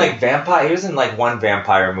was in vampire. He was in one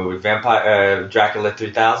vampire movie, Dracula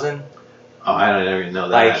 3000. Oh, I don't even know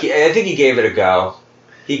that. I think he gave it a go.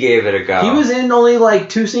 He was in only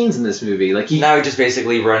 2 scenes in this movie. Now he just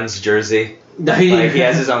basically runs Jersey. No, he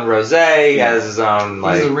has his own rosé. He has his own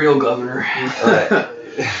He's a real governor.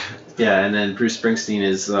 Yeah, and then Bruce Springsteen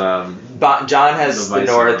is. John has the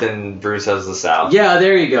North and Bruce has the South. Yeah,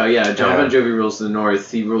 there you go. Yeah, John Bon Jovi rules the North.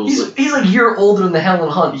 He rules. He's a year older than Helen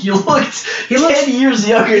Hunt. He looks 10 years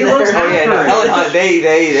younger. He looks. Helen Hunt.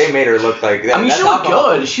 They made her look like. I mean, she looked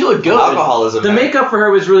good. She looked good. Alcoholism. The makeup for her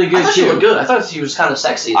was really good I thought too. she looked good. I thought she was kind of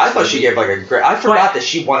sexy. I thought she gave a great. I forgot that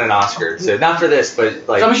she won an Oscar. So not for this, but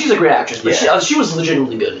I mean, she's a great actress, but she was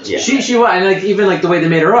legitimately good. Yeah. She was, and even the way they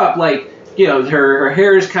made her up, you know, her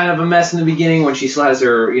hair is kind of a mess in the beginning when she still has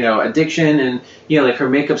her, you know, addiction, and you know, like her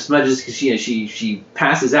makeup smudges because she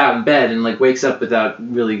passes out in bed and like wakes up without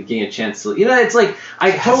really getting a chance to, you know, it's like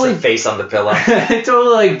I totally face on the pillow. I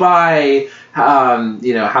totally like buy,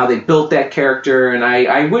 you know, how they built that character, and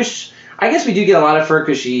I guess we do get a lot of her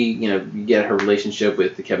because she, you know, you get her relationship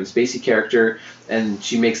with the Kevin Spacey character, and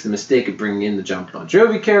she makes the mistake of bringing in the Jon Bon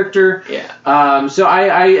Jovi character. Yeah. So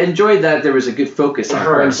I enjoyed that there was a good focus And on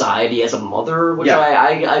her anxiety as a mother, which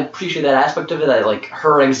I appreciate that aspect of it. That like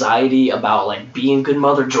her anxiety about like being a good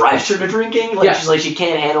mother drives her to drinking. Like she's like she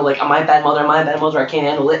can't handle like am I a bad mother? I can't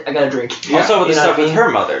handle it. I gotta drink. Also with the stuff with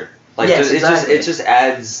her mother, like Yes, it just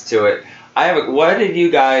adds to it. What did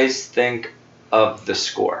you guys think of the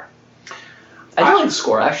score? I do like the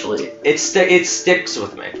score actually. It sticks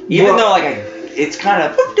with me, even though like it's kind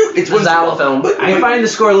of it's a xylophone. I find the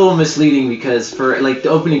score a little misleading because for like the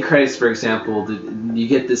opening credits, for example, you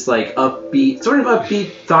get this like upbeat,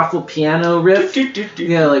 thoughtful piano riff, you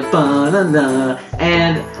know, like ba-na-na,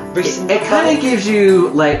 and it kind of gives you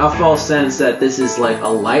like a false sense that this is like a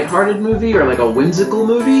lighthearted movie or like a whimsical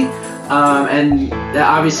movie. And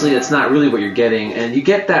obviously that's not really what you're getting, and you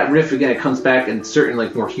get that riff again. It comes back in certain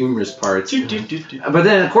like more humorous parts, but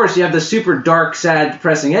then of course you have the super dark, sad,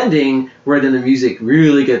 depressing ending where then the music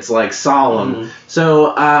really gets like solemn. Mm-hmm.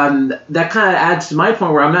 So that kind of adds to my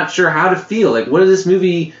point where I'm not sure how to feel. Like, what is this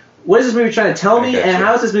movie trying to tell me, and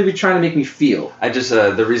how is this movie trying to make me feel? I just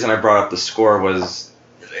the reason I brought up the score was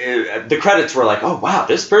the credits were like, oh wow,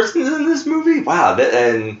 this person's in this movie, wow,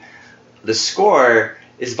 and the score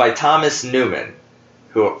is by Thomas Newman,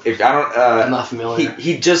 who, if I don't, I'm not familiar.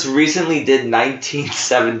 He just recently did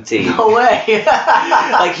 1917. No way.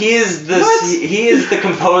 Like he is the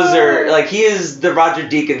composer. Like he is the Roger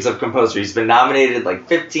Deakins of composer. He's been nominated like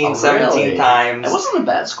 15, 17 times. It wasn't a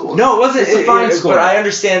bad score. No, it wasn't. It's a fine score. But I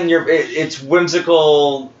understand it's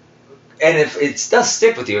whimsical. And if it does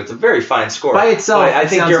stick with you, it's a very fine score. By itself, but I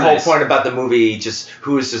think your nice. whole point about the movie, just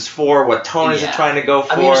who is this for, what tone is it trying to go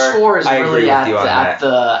for? I mean, the score is I agree really with you on that.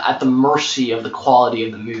 at the mercy of the quality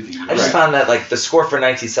of the movie. I just found that like the score for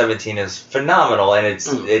 1917 is phenomenal, and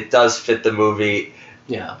it does fit the movie.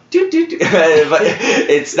 Yeah. But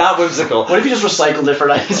it's not whimsical. What if you just recycled it for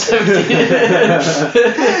 1917?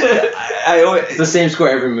 It's the same score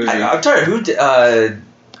every movie. I'm sorry, who did...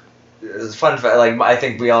 It's fun fact, like I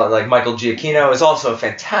think we all like Michael Giacchino is also a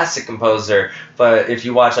fantastic composer, but if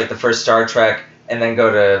you watch like the first Star Trek and then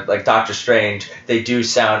go to like Doctor Strange, they do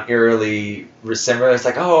sound eerily similar. It's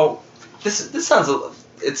like, oh, this sounds,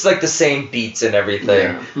 it's like the same beats and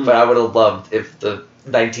everything, but I would have loved if the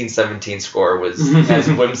 1917 score was as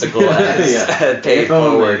whimsical as Pay It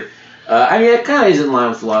Forward. I mean, it kind of is in line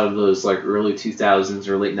with a lot of those like early 2000s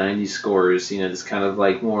or late 90s scores. You know, this kind of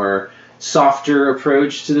like more softer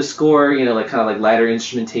approach to the score, you know, like kind of like lighter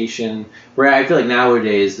instrumentation, where I feel like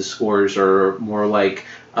nowadays the scores are more like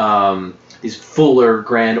these fuller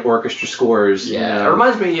grand orchestra scores. Yeah, it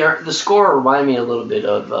reminds me, the score reminded me a little bit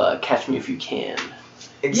of Catch Me If You Can.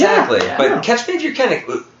 Exactly, Yeah. But Catch Me If You Can,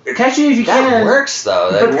 Catch Me If You that Can works though.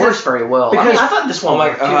 It works very well. I mean, I thought this one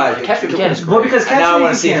worked too. Catch Me If You Can is great. Well, because Catch now Me I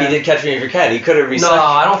want If to You see if Can, he did Catch Me If You Can. He could have recycled. No,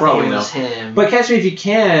 I don't Probably think it was him. But Catch Me If You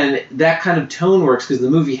Can, that kind of tone works because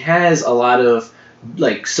the movie has a lot of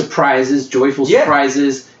like surprises, joyful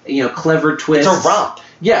surprises, you know, clever twists. It's a romp.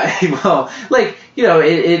 Yeah, well, like, you know,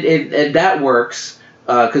 it that works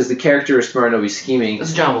because the character is smart and always scheming.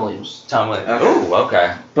 It's John Williams. Tom Williams. Oh,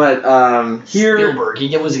 okay. But here, Spielberg,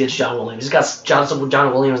 he was against John Williams. He's got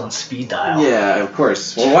John Williams on speed dial. Yeah, of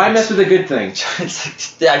course. Well, why mess with a good thing?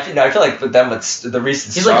 Yeah, I feel like with them, with the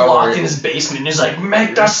recent He's Star like locked Wars, in his basement. And he's like,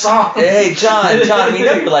 make that song. Hey, John, we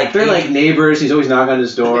know like they're like neighbors. He's always knocking on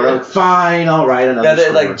his door. Like, fine, all right, another. Yeah, they're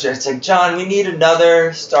score. like, it's like, John, we need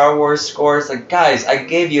another Star Wars score. It's like, guys, I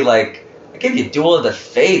gave you Duel of the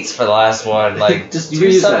Fates for the last one. Like, Just do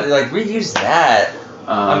reuse something. that. Like, reuse that.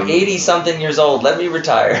 I'm 80-something years old. Let me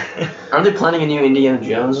retire. Aren't they planning a new Indiana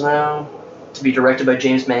Jones now? To be directed by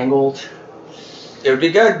James Mangold? It would be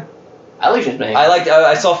good. I like James Mangold.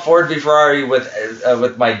 I saw Ford v Ferrari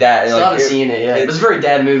with my dad. I haven't seen it yet. It's a very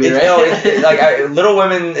dad movie, right? Little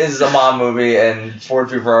Women is a mom movie, and Ford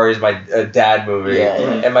v Ferrari is my dad movie.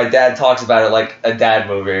 Yeah. And my dad talks about it like a dad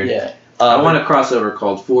movie. Yeah. I want a crossover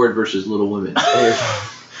called Ford versus Little Women.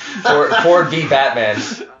 Ford v Batman.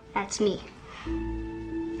 That's me.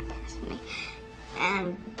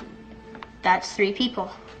 And that's 3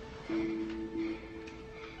 people.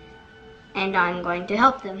 And I'm going to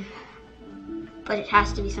help them. But it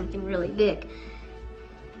has to be something really big.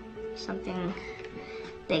 Something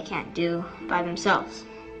they can't do by themselves.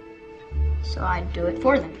 So I do it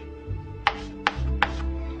for them.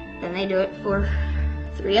 The and they do it for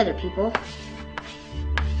 3 other people.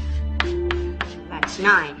 That's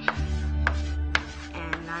 9.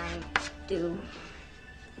 And I do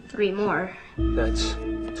 3 more. That's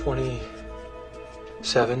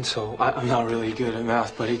 27, so I'm not really good at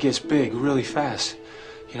math, but it gets big really fast,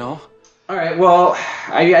 you know? All right, well,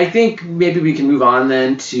 I think maybe we can move on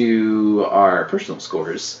then to our personal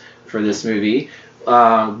scores for this movie.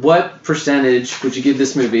 What percentage would you give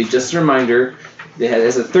this movie? Just a reminder, it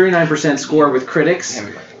has a 39% score with critics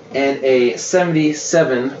and a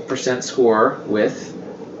 77% score with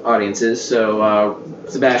audiences. So,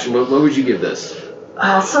 Sebastian, what would you give this?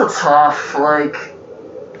 It's so tough. Like,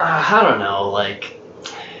 I don't know. Like,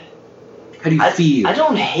 how do you feel? I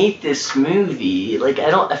don't hate this movie. Like,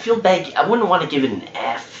 I feel bad. I wouldn't want to give it an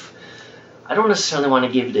F. I don't necessarily want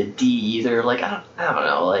to give it a D either. Like, I don't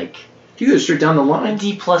know. Like, you go straight down the line. A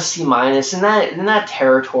D plus C minus in that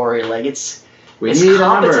territory. Like, it's we need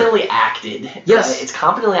competently acted. Yes, it's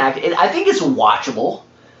competently acted. I think it's watchable.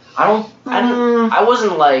 I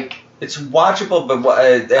wasn't like. It's watchable, but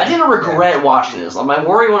I didn't regret watching this. Like, my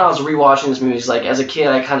worry when I was rewatching this movie is like, as a kid,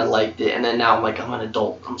 I kind of liked it, and then now I'm like, I'm an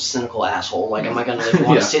adult, I'm a cynical asshole. Like, am I gonna like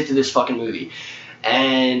want to sit through this fucking movie?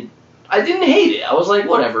 And I didn't hate it. I was like,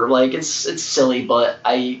 whatever. Like, it's silly, but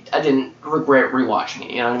I didn't regret rewatching it.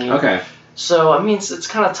 You know what I mean? Okay. So I mean, it's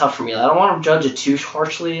kind of tough for me. I don't want to judge it too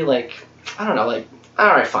harshly. Like, I don't know. Like, all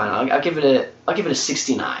right, fine. I'll give it a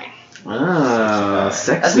 69. Ah,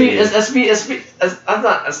 sexy.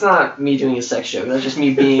 That's not me doing a sex joke. That's just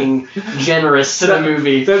me being generous to the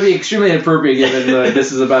movie. That'd be extremely inappropriate given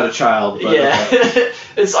this is about a child. But, yeah,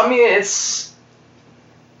 it's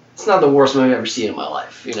not the worst movie I've ever seen in my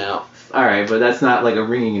life. You know. All right, but that's not like a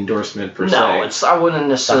ringing endorsement per se. No, I wouldn't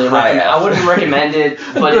necessarily recommend it.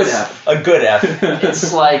 But a good F.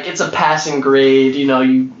 It's like it's a passing grade. You know,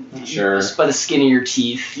 Sure. Just by the skin of your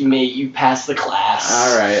teeth, you pass the class.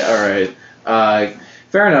 All right.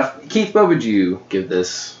 Fair enough. Keith, what would you give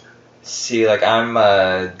this? See, like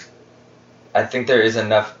I think there is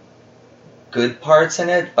enough good parts in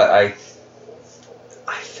it, but I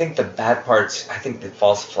think the bad parts, I think it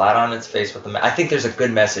falls flat on its face with I think there's a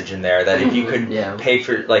good message in there that if you could pay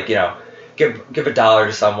for, like, you know, give $1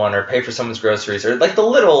 to someone or pay for someone's groceries or like the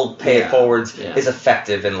little pay it forwards is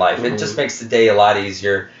effective in life. It just makes the day a lot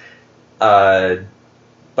easier. But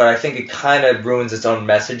I think it kind of ruins its own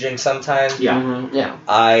messaging sometimes. Yeah.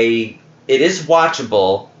 It is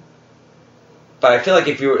watchable, but I feel like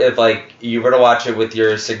if you were to watch it with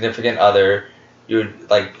your significant other, you would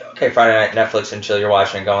like, okay, Friday night Netflix and chill, you're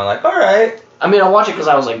watching and going like, all right. I mean, I watch it because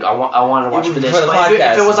I was like, I wanted to watch it for this. But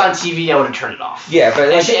if it was on TV, I would have turned it off. Yeah,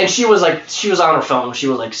 but she was on her phone. She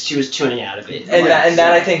was tuning out of it. And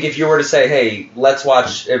that I think if you were to say, hey, let's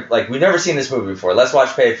watch, like, we've never seen this movie before, let's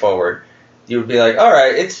watch Pay It Forward, you would be like, all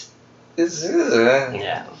right, it's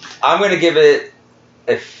yeah. I'm gonna give it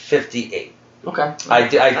a 58. Okay. I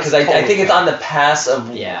think it's on the pass of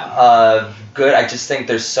good. I just think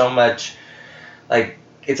there's so much, like,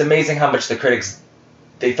 it's amazing how much the critics,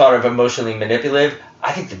 they thought of emotionally manipulative.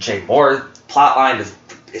 I think the Jay Moore plot line it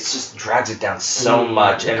just drags it down so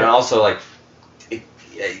much, and also like,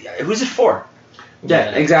 who's it for?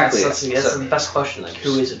 Yeah, exactly. That's the best question. Like,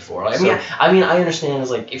 who is it for? Like, I mean, I understand.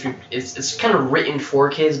 It's like if it's kind of written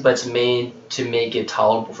for kids, but it's made to make it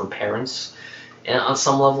tolerable for parents, and on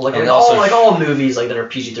some level, like all movies like that are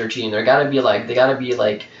PG-13, they gotta be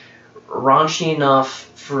like raunchy enough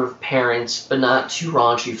for parents, but not too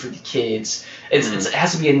raunchy for the kids. It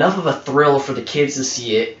has to be enough of a thrill for the kids to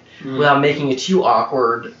see it without making it too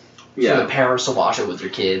awkward for the parents to watch it with their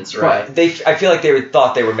kids, right? I feel like they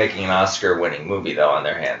thought they were making an Oscar-winning movie though on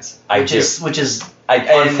their hands. Which is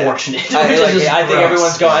unfortunate.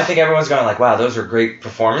 I think everyone's going like, wow, those were great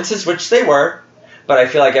performances, which they were. But I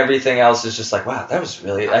feel like everything else is just like, wow, that was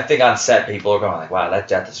really. I think on set people are going like, wow, that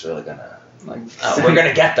death is really gonna. We're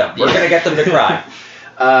gonna get them. We're gonna get them to cry.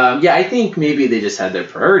 I think maybe they just had their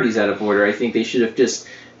priorities out of order. I think they should have just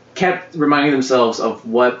kept reminding themselves of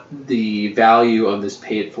what the value of this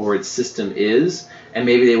pay it forward system is, and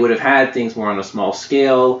maybe they would have had things more on a small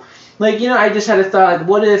scale. Like, you know, I just had a thought, like,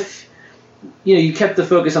 what if, you know, you kept the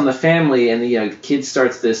focus on the family and the kid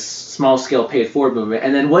starts this small scale pay it forward movement,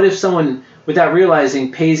 and then what if someone, without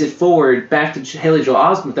realizing, pays it forward back to Haley Joel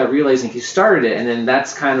Osment without realizing he started it, and then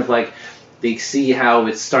that's kind of like they see how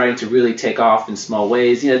it's starting to really take off in small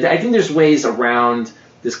ways. You know, I think there's ways around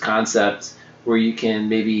this concept where you can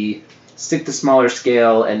maybe stick to smaller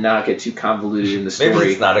scale and not get too convoluted in the story.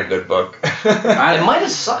 Maybe it's not a good book. It might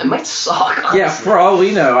suck. Honestly. Yeah, for all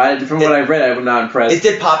we know, from what I've read, I'm not impressed. It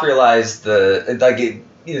did popularize the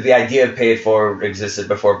idea of pay it forward existed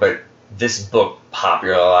before, but this book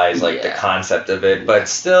popularized like the Yeah. concept of it, but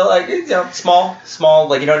still like small,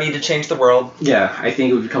 like you don't need to change the world. Yeah, I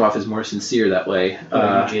think it would come off as more sincere that way.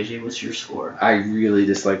 JJ, what's your score? I really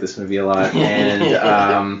dislike this movie a lot,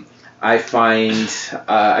 and I find,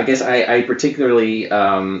 I guess I particularly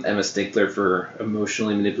am a stickler for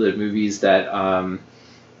emotionally manipulative movies that,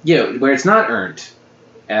 where it's not earned,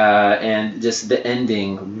 and just the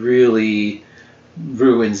ending really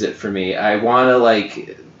ruins it for me. I want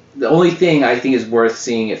to, the only thing I think is worth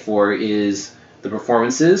seeing it for is the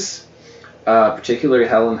performances, particularly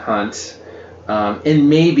Helen Hunt, and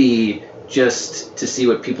maybe just to see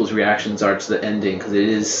what people's reactions are to the ending, because it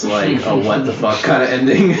is like a what the fuck kind of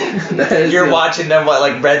ending. You're watching them,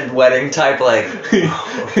 like Red Wedding type, like...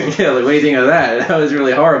 Yeah, what do you think of that? That was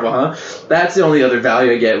really horrible, huh? That's the only other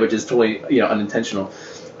value I get, which is totally, unintentional.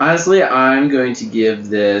 Honestly, I'm going to give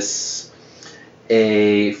this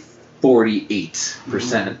a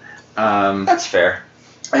 48%. That's fair.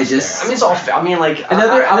 I mean, it's all fair. I mean,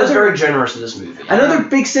 I was very generous with this movie. Another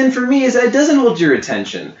big sin for me is that it doesn't hold your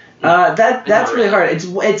attention. That's really hard.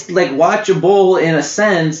 It's like watchable in a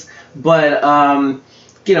sense, but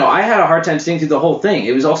I had a hard time seeing through the whole thing.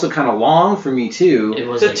 It was also kind of long for me too. It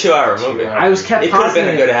was a 2-hour movie. I was kept. It could have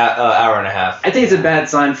been a good hour and a half. I think it's a bad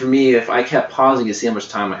sign for me if I kept pausing to see how much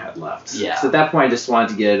time I had left. Yeah. So at that point, I just wanted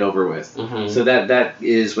to get it over with. Mm-hmm. So that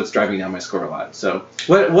is what's driving down my score a lot. So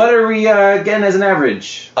what are we getting as an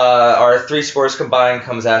average? Our 3 scores combined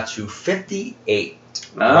comes out to 58.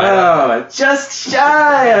 Just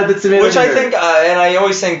shy of the tomato. Which I think, and I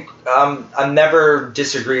always think, I've never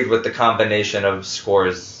disagreed with the combination of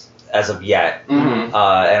scores as of yet. Mm-hmm.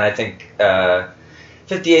 And I think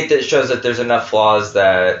 58 that shows that there's enough flaws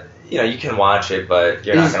that you can watch it, but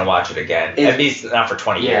you're not going to watch it again. At least not for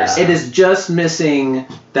 20 years. It is just missing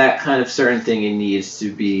that kind of certain thing. It needs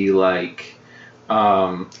to be like.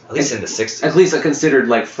 At least in the 60s. At least a considered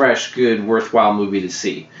fresh, good, worthwhile movie to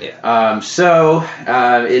see. Yeah. So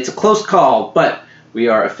it's a close call, but we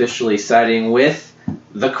are officially siding with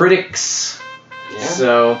the critics. Yeah.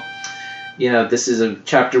 So, this is a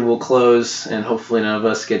chapter we'll close, and hopefully none of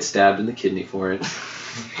us get stabbed in the kidney for it.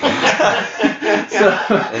 So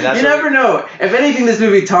you never know. If anything, this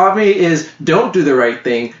movie taught me is don't do the right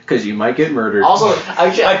thing because you might get murdered. Also,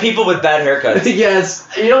 by people with bad haircuts. Yes.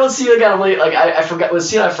 You know what scene I got I forgot what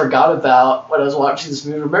scene I forgot about when I was watching this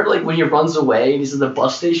movie. Remember when he runs away and he's at the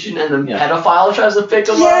bus station and the pedophile tries to pick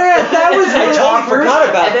him up? Yeah, that was really I totally forgot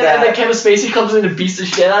about that. And then Kevin Spacey comes in and beats the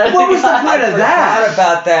shit out of him. What was the point of that? I forgot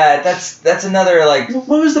about that. That's another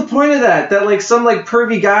What was the point of that? That some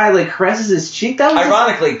pervy guy caresses his cheek. That was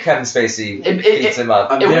ironically Kevin Spacey beats him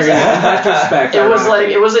up. It was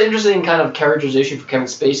it was an interesting kind of characterization for Kevin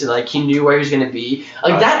Spacey. He knew where he was going to be.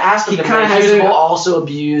 That aspect of him, he was also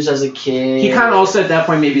abused as a kid. He kind of also at that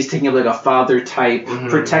point maybe is taking up a father type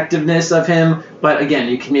protectiveness of him. But again,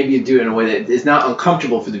 you can maybe do it in a way that is not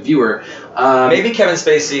uncomfortable for the viewer. Maybe Kevin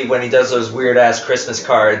Spacey, when he does those weird ass Christmas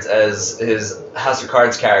cards as his House of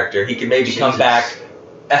Cards character, he can maybe come back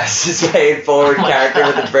as his paid forward character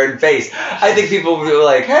with a burned face. I think people will be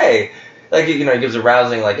like, hey. He gives a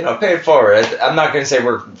rousing, pay it forward. I'm not going to say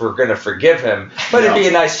we're going to forgive him, but it'd be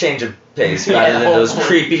a nice change of pace rather than those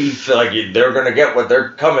creepy, they're going to get what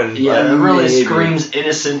they're coming. Yeah, it really screams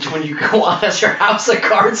innocent when you go on as your House of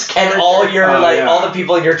Cards character. And all your, all the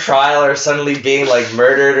people in your trial are suddenly being,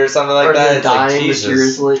 murdered or something like that. It's dying Jesus.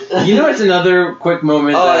 mysteriously. It's another quick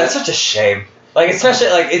moment. That's such a shame. Especially,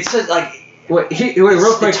 it's just, real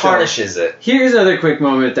quick, it tarnishes it. Here's another quick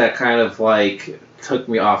moment that kind of, took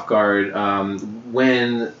me off guard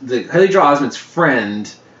when Haley Joel Osment's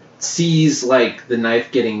friend sees the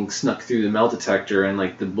knife getting snuck through the metal detector and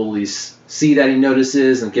the bullies see that he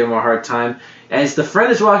notices and give him a hard time. As the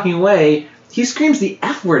friend is walking away, he screams the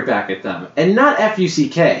F word back at them and not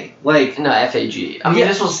F-U-C-K. No, F-A-G. I mean,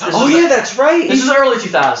 this was that's right. This is early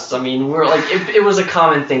 2000s. I mean, we're it was a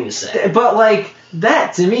common thing to say. But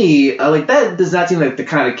that to me, that does not seem like the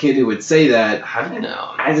kind of kid who would say that. How do you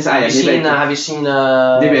know? Have you seen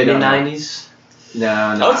mid-90s? No.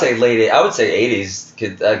 I would say I would say 80s.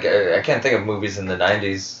 I can't think of movies in the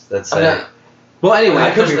 90s that say. Well, anyway, I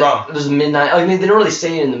could be wrong. It was midnight. I mean, they don't really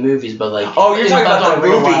say it in the movies, but Oh, you're talking about the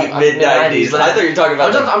movie mid-90s. I thought you were talking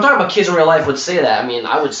about. I'm talking about kids in real life would say that. I mean,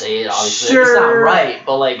 I would say it obviously. Sure. It's not right,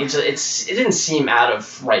 but it didn't seem out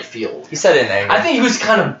of right field. He said it in anger. I think he was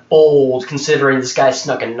kind of bold considering this guy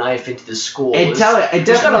snuck a knife into the school. It was kind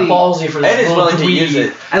of ballsy for this little dweeb to use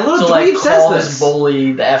it. And little dweeb says call this. this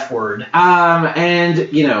bully the F word. And the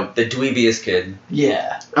dweebiest kid.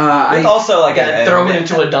 Yeah. Also throw him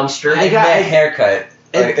into a dumpster. I got a haircut.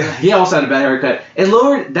 He also had a bad haircut. It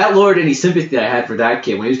lowered any sympathy I had for that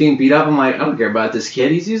kid. When he was getting beat up, I'm like, I don't care about this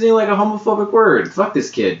kid. He's using like a homophobic word. Fuck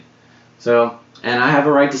this kid. So, and I have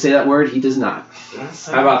a right to say that word. He does not.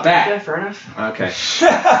 How about that? Yeah, fair enough. Okay.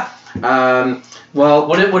 Well,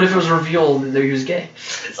 what if it was revealed that he was gay?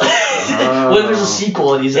 What if there's a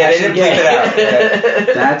sequel and he's they actually didn't bleep gay? it out.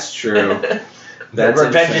 Yeah. That's true. That's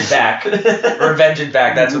Revenge insane. it back. Revenge it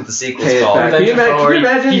back. That's what the sequel's Pay it called. back. Can you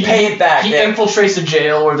imagine? He Pay it back. He yeah. infiltrates the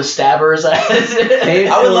jail where the stabber is at. Pay it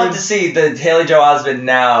I would forward. love to see the Haley Joel Osment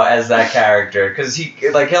now as that character, because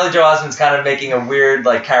Haley Joel Osment's kind of making a weird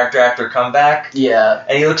character actor comeback, Yeah,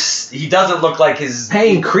 and he doesn't look like his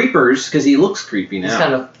Paying creepers because he looks creepy now. he's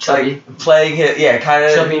kind of chubby. playing his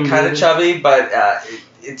Chubby and kind of muted. chubby, but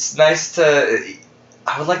it's nice to.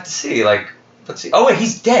 I would like to see let's see. Oh wait,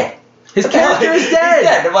 he's dead. His character is He's dead.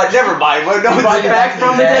 dead. I'm like, never mind. Well, no, He brought you back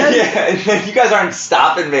from the dead? Yeah, you guys aren't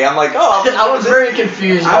stopping me. I'm like, oh, I was very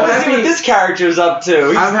confused. I want to see happy- what this character's up to.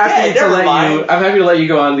 He's I'm happy dead. to Never let mind. you. I'm happy to let you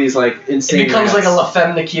go on these insane. It becomes like a rants. La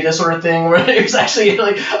Femme Nikita sort of thing, where it was actually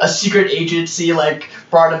a secret agency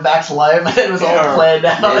brought him back to life, and it was all Yeah. planned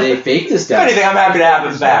out. Yeah, they faked this If guy. anything, I'm happy to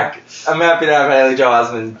have him back. I'm happy to have Haley Joel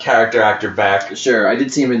Osment character actor back. Sure, I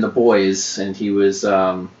did see him in The Boys, and he was,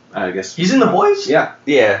 I guess. He's in The Boys? Yeah,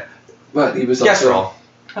 Yeah. but he was Yes, also. roll.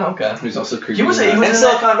 Oh, okay. He was also creepy. He was in he that. was And in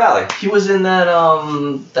Silicon Valley. He was in that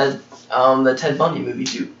that Ted Bundy movie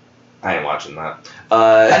too. I ain't watching that.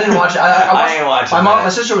 I didn't watch it. I ain't watching My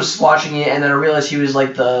that. sister was watching it, and then I realized he was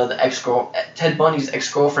like the Ted Bundy's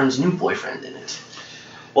ex-girlfriend's new boyfriend in it.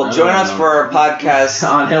 Well, I join don't us know. for our podcast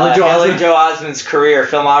On Haley Joel Osment. Joel Osment's career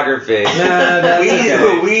filmography. Yeah, that's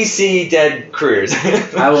okay. we see dead careers.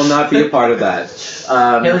 I will not be a part of that.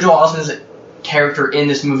 Haley Joel Osment's character in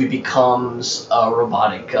this movie becomes a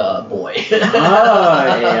robotic boy.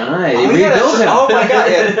 AI. They rebuild him. Oh my god!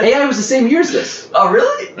 Yeah. AI was the same year as this. Oh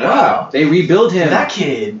really? Yeah. Wow. They rebuild him. That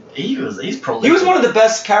kid, he's prolific. He was one of the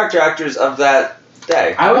best character actors of that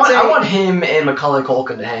day. I would say I want him and Macaulay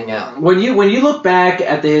Culkin to hang out. when you look back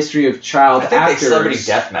at the history of child I think actors. they celebrity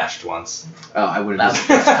deathmatched once. Oh, I would That's,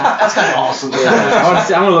 have. that's kind of awesome. I'm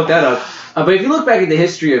gonna look that up. But if you look back at the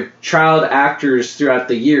history of child actors throughout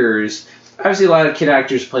the years, obviously a lot of kid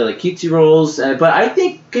actors play cutesy roles. But I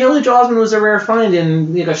think Haley Joel Osment was a rare find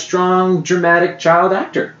in a strong, dramatic child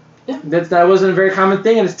actor. Yeah. That wasn't a very common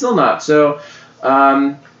thing, and it's still not. So,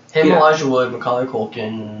 Him, Yeah. Elijah Wood, Macaulay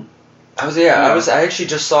Culkin. I actually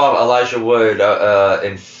just saw Elijah Wood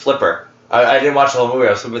in Flipper. I didn't watch the whole movie.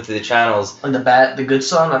 I was flipping through the channels. And the Good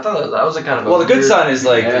Son. I thought that was a kind of. Well, The Good weird- Son is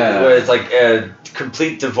Yeah. where it's a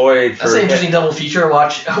complete devoid for. That's an interesting double feature.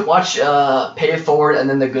 Watch Pay It Forward and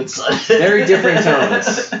then The Good Son. very different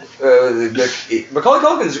tones. Macaulay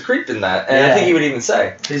Culkin's a creep in that, and I Yeah. think he would even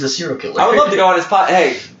say. He's a serial killer. I would love to go on his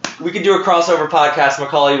Hey, we could do a crossover podcast,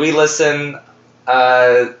 Macaulay. We listen.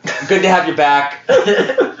 Good to have you back.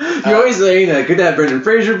 You're always saying that. Good to have Brendan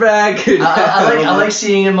Fraser back. I like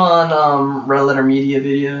seeing him on Red Letter Media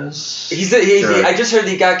videos. Sure. I just heard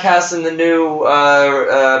he got cast in the new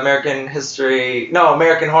American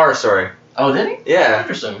Horror Story. Oh, did he? Yeah.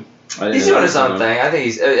 Interesting. He's doing his own thing. I think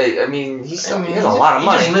he's. He has a lot of He's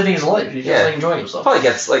money. just living his life. He's just enjoying himself. Probably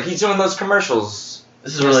gets he's doing those commercials.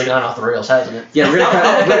 This is really gone off the rails, hasn't it? Yeah, we're gonna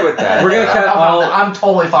I'm good with that. We're gonna cut all. I'm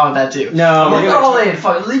totally fine with that too. No, I'm we're like, gonna all in.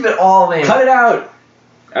 Fuck, leave it all in. cut it out.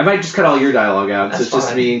 I might just cut all your dialogue out, so That's it's just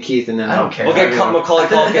fine. me and Keith, and then I don't care. We'll get Macaulay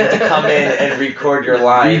Culkin to come in and record your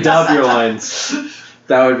lines. redub your lines.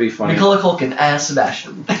 That would be funny. Macaulay Culkin as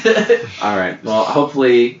Sebastian. All right. Well,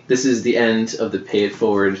 hopefully this is the end of the Pay It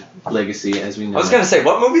Forward legacy, as we know. I was gonna say,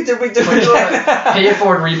 what movie did we do again? Pay It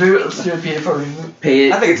Forward reboot. Let's do a Pay It Forward reboot. Pay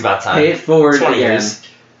it. I think it's about time. Pay it forward 20 again. years.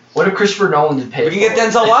 What if Christopher Nolan did Pay It We can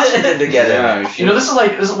get Forward? Denzel Washington together. Yeah, we You know, this is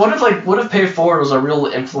what if Pay It Forward was a real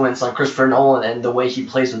influence on Christopher Nolan and the way he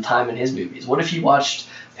plays with time in his movies? What if he watched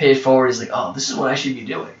Pay It Forward? He's like, oh, this is what I should be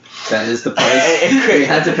doing. That is the price we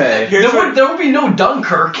had to pay. There would be no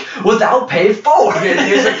Dunkirk without Pay It Forward.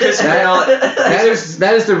 Here's what Christopher Nolan.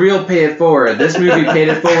 That is the real Pay It Forward. This movie paid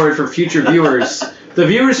it forward for future viewers. The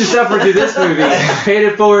viewers who suffered through this movie paid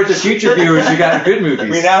it forward to future viewers who got good movies.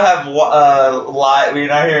 We now have live. We're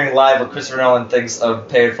now hearing live what Christopher Nolan thinks of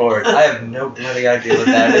Pay It Forward. I have no bloody idea what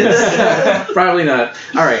that is. Probably not.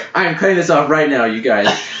 All right, I am cutting this off right now, you guys.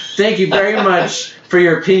 Thank you very much for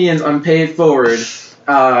your opinions on Pay It Forward.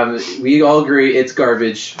 We all agree it's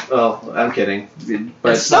garbage. Well, I'm kidding.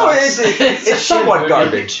 But It's It's somewhat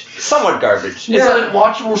garbage. Somewhat garbage. It's a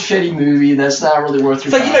watchable, shitty movie that's not really worth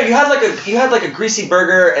your It's like, time. you had like a greasy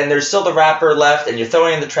burger and there's still the wrapper left and you're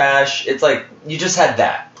throwing it in the trash. It's like you just had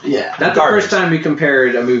that. Yeah. Not the Garbage. first time we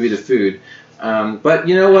compared a movie to food. But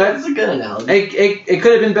you know what? That's a good analogy. It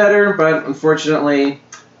could have been better, but unfortunately,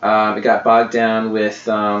 it got bogged down with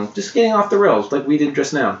just getting off the rails like we did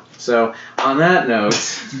just now. So on that note,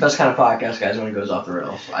 It's the best kind of podcast, guys, when it goes off the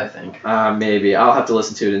rails, I think. maybe I'll have to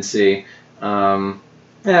listen to it and see.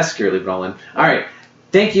 Screw it, leave it all in. All right.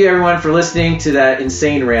 Thank you, everyone, for listening to that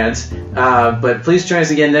insane rant. But please join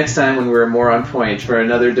us again next time when we're more on point for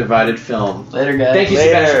another divided film. Later, guys. Thank you,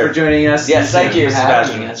 Later. Sebastian, for joining us. Yes, thank you, Thanks for having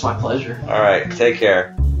Sebastian. me. That's my pleasure. All right, take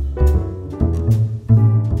care.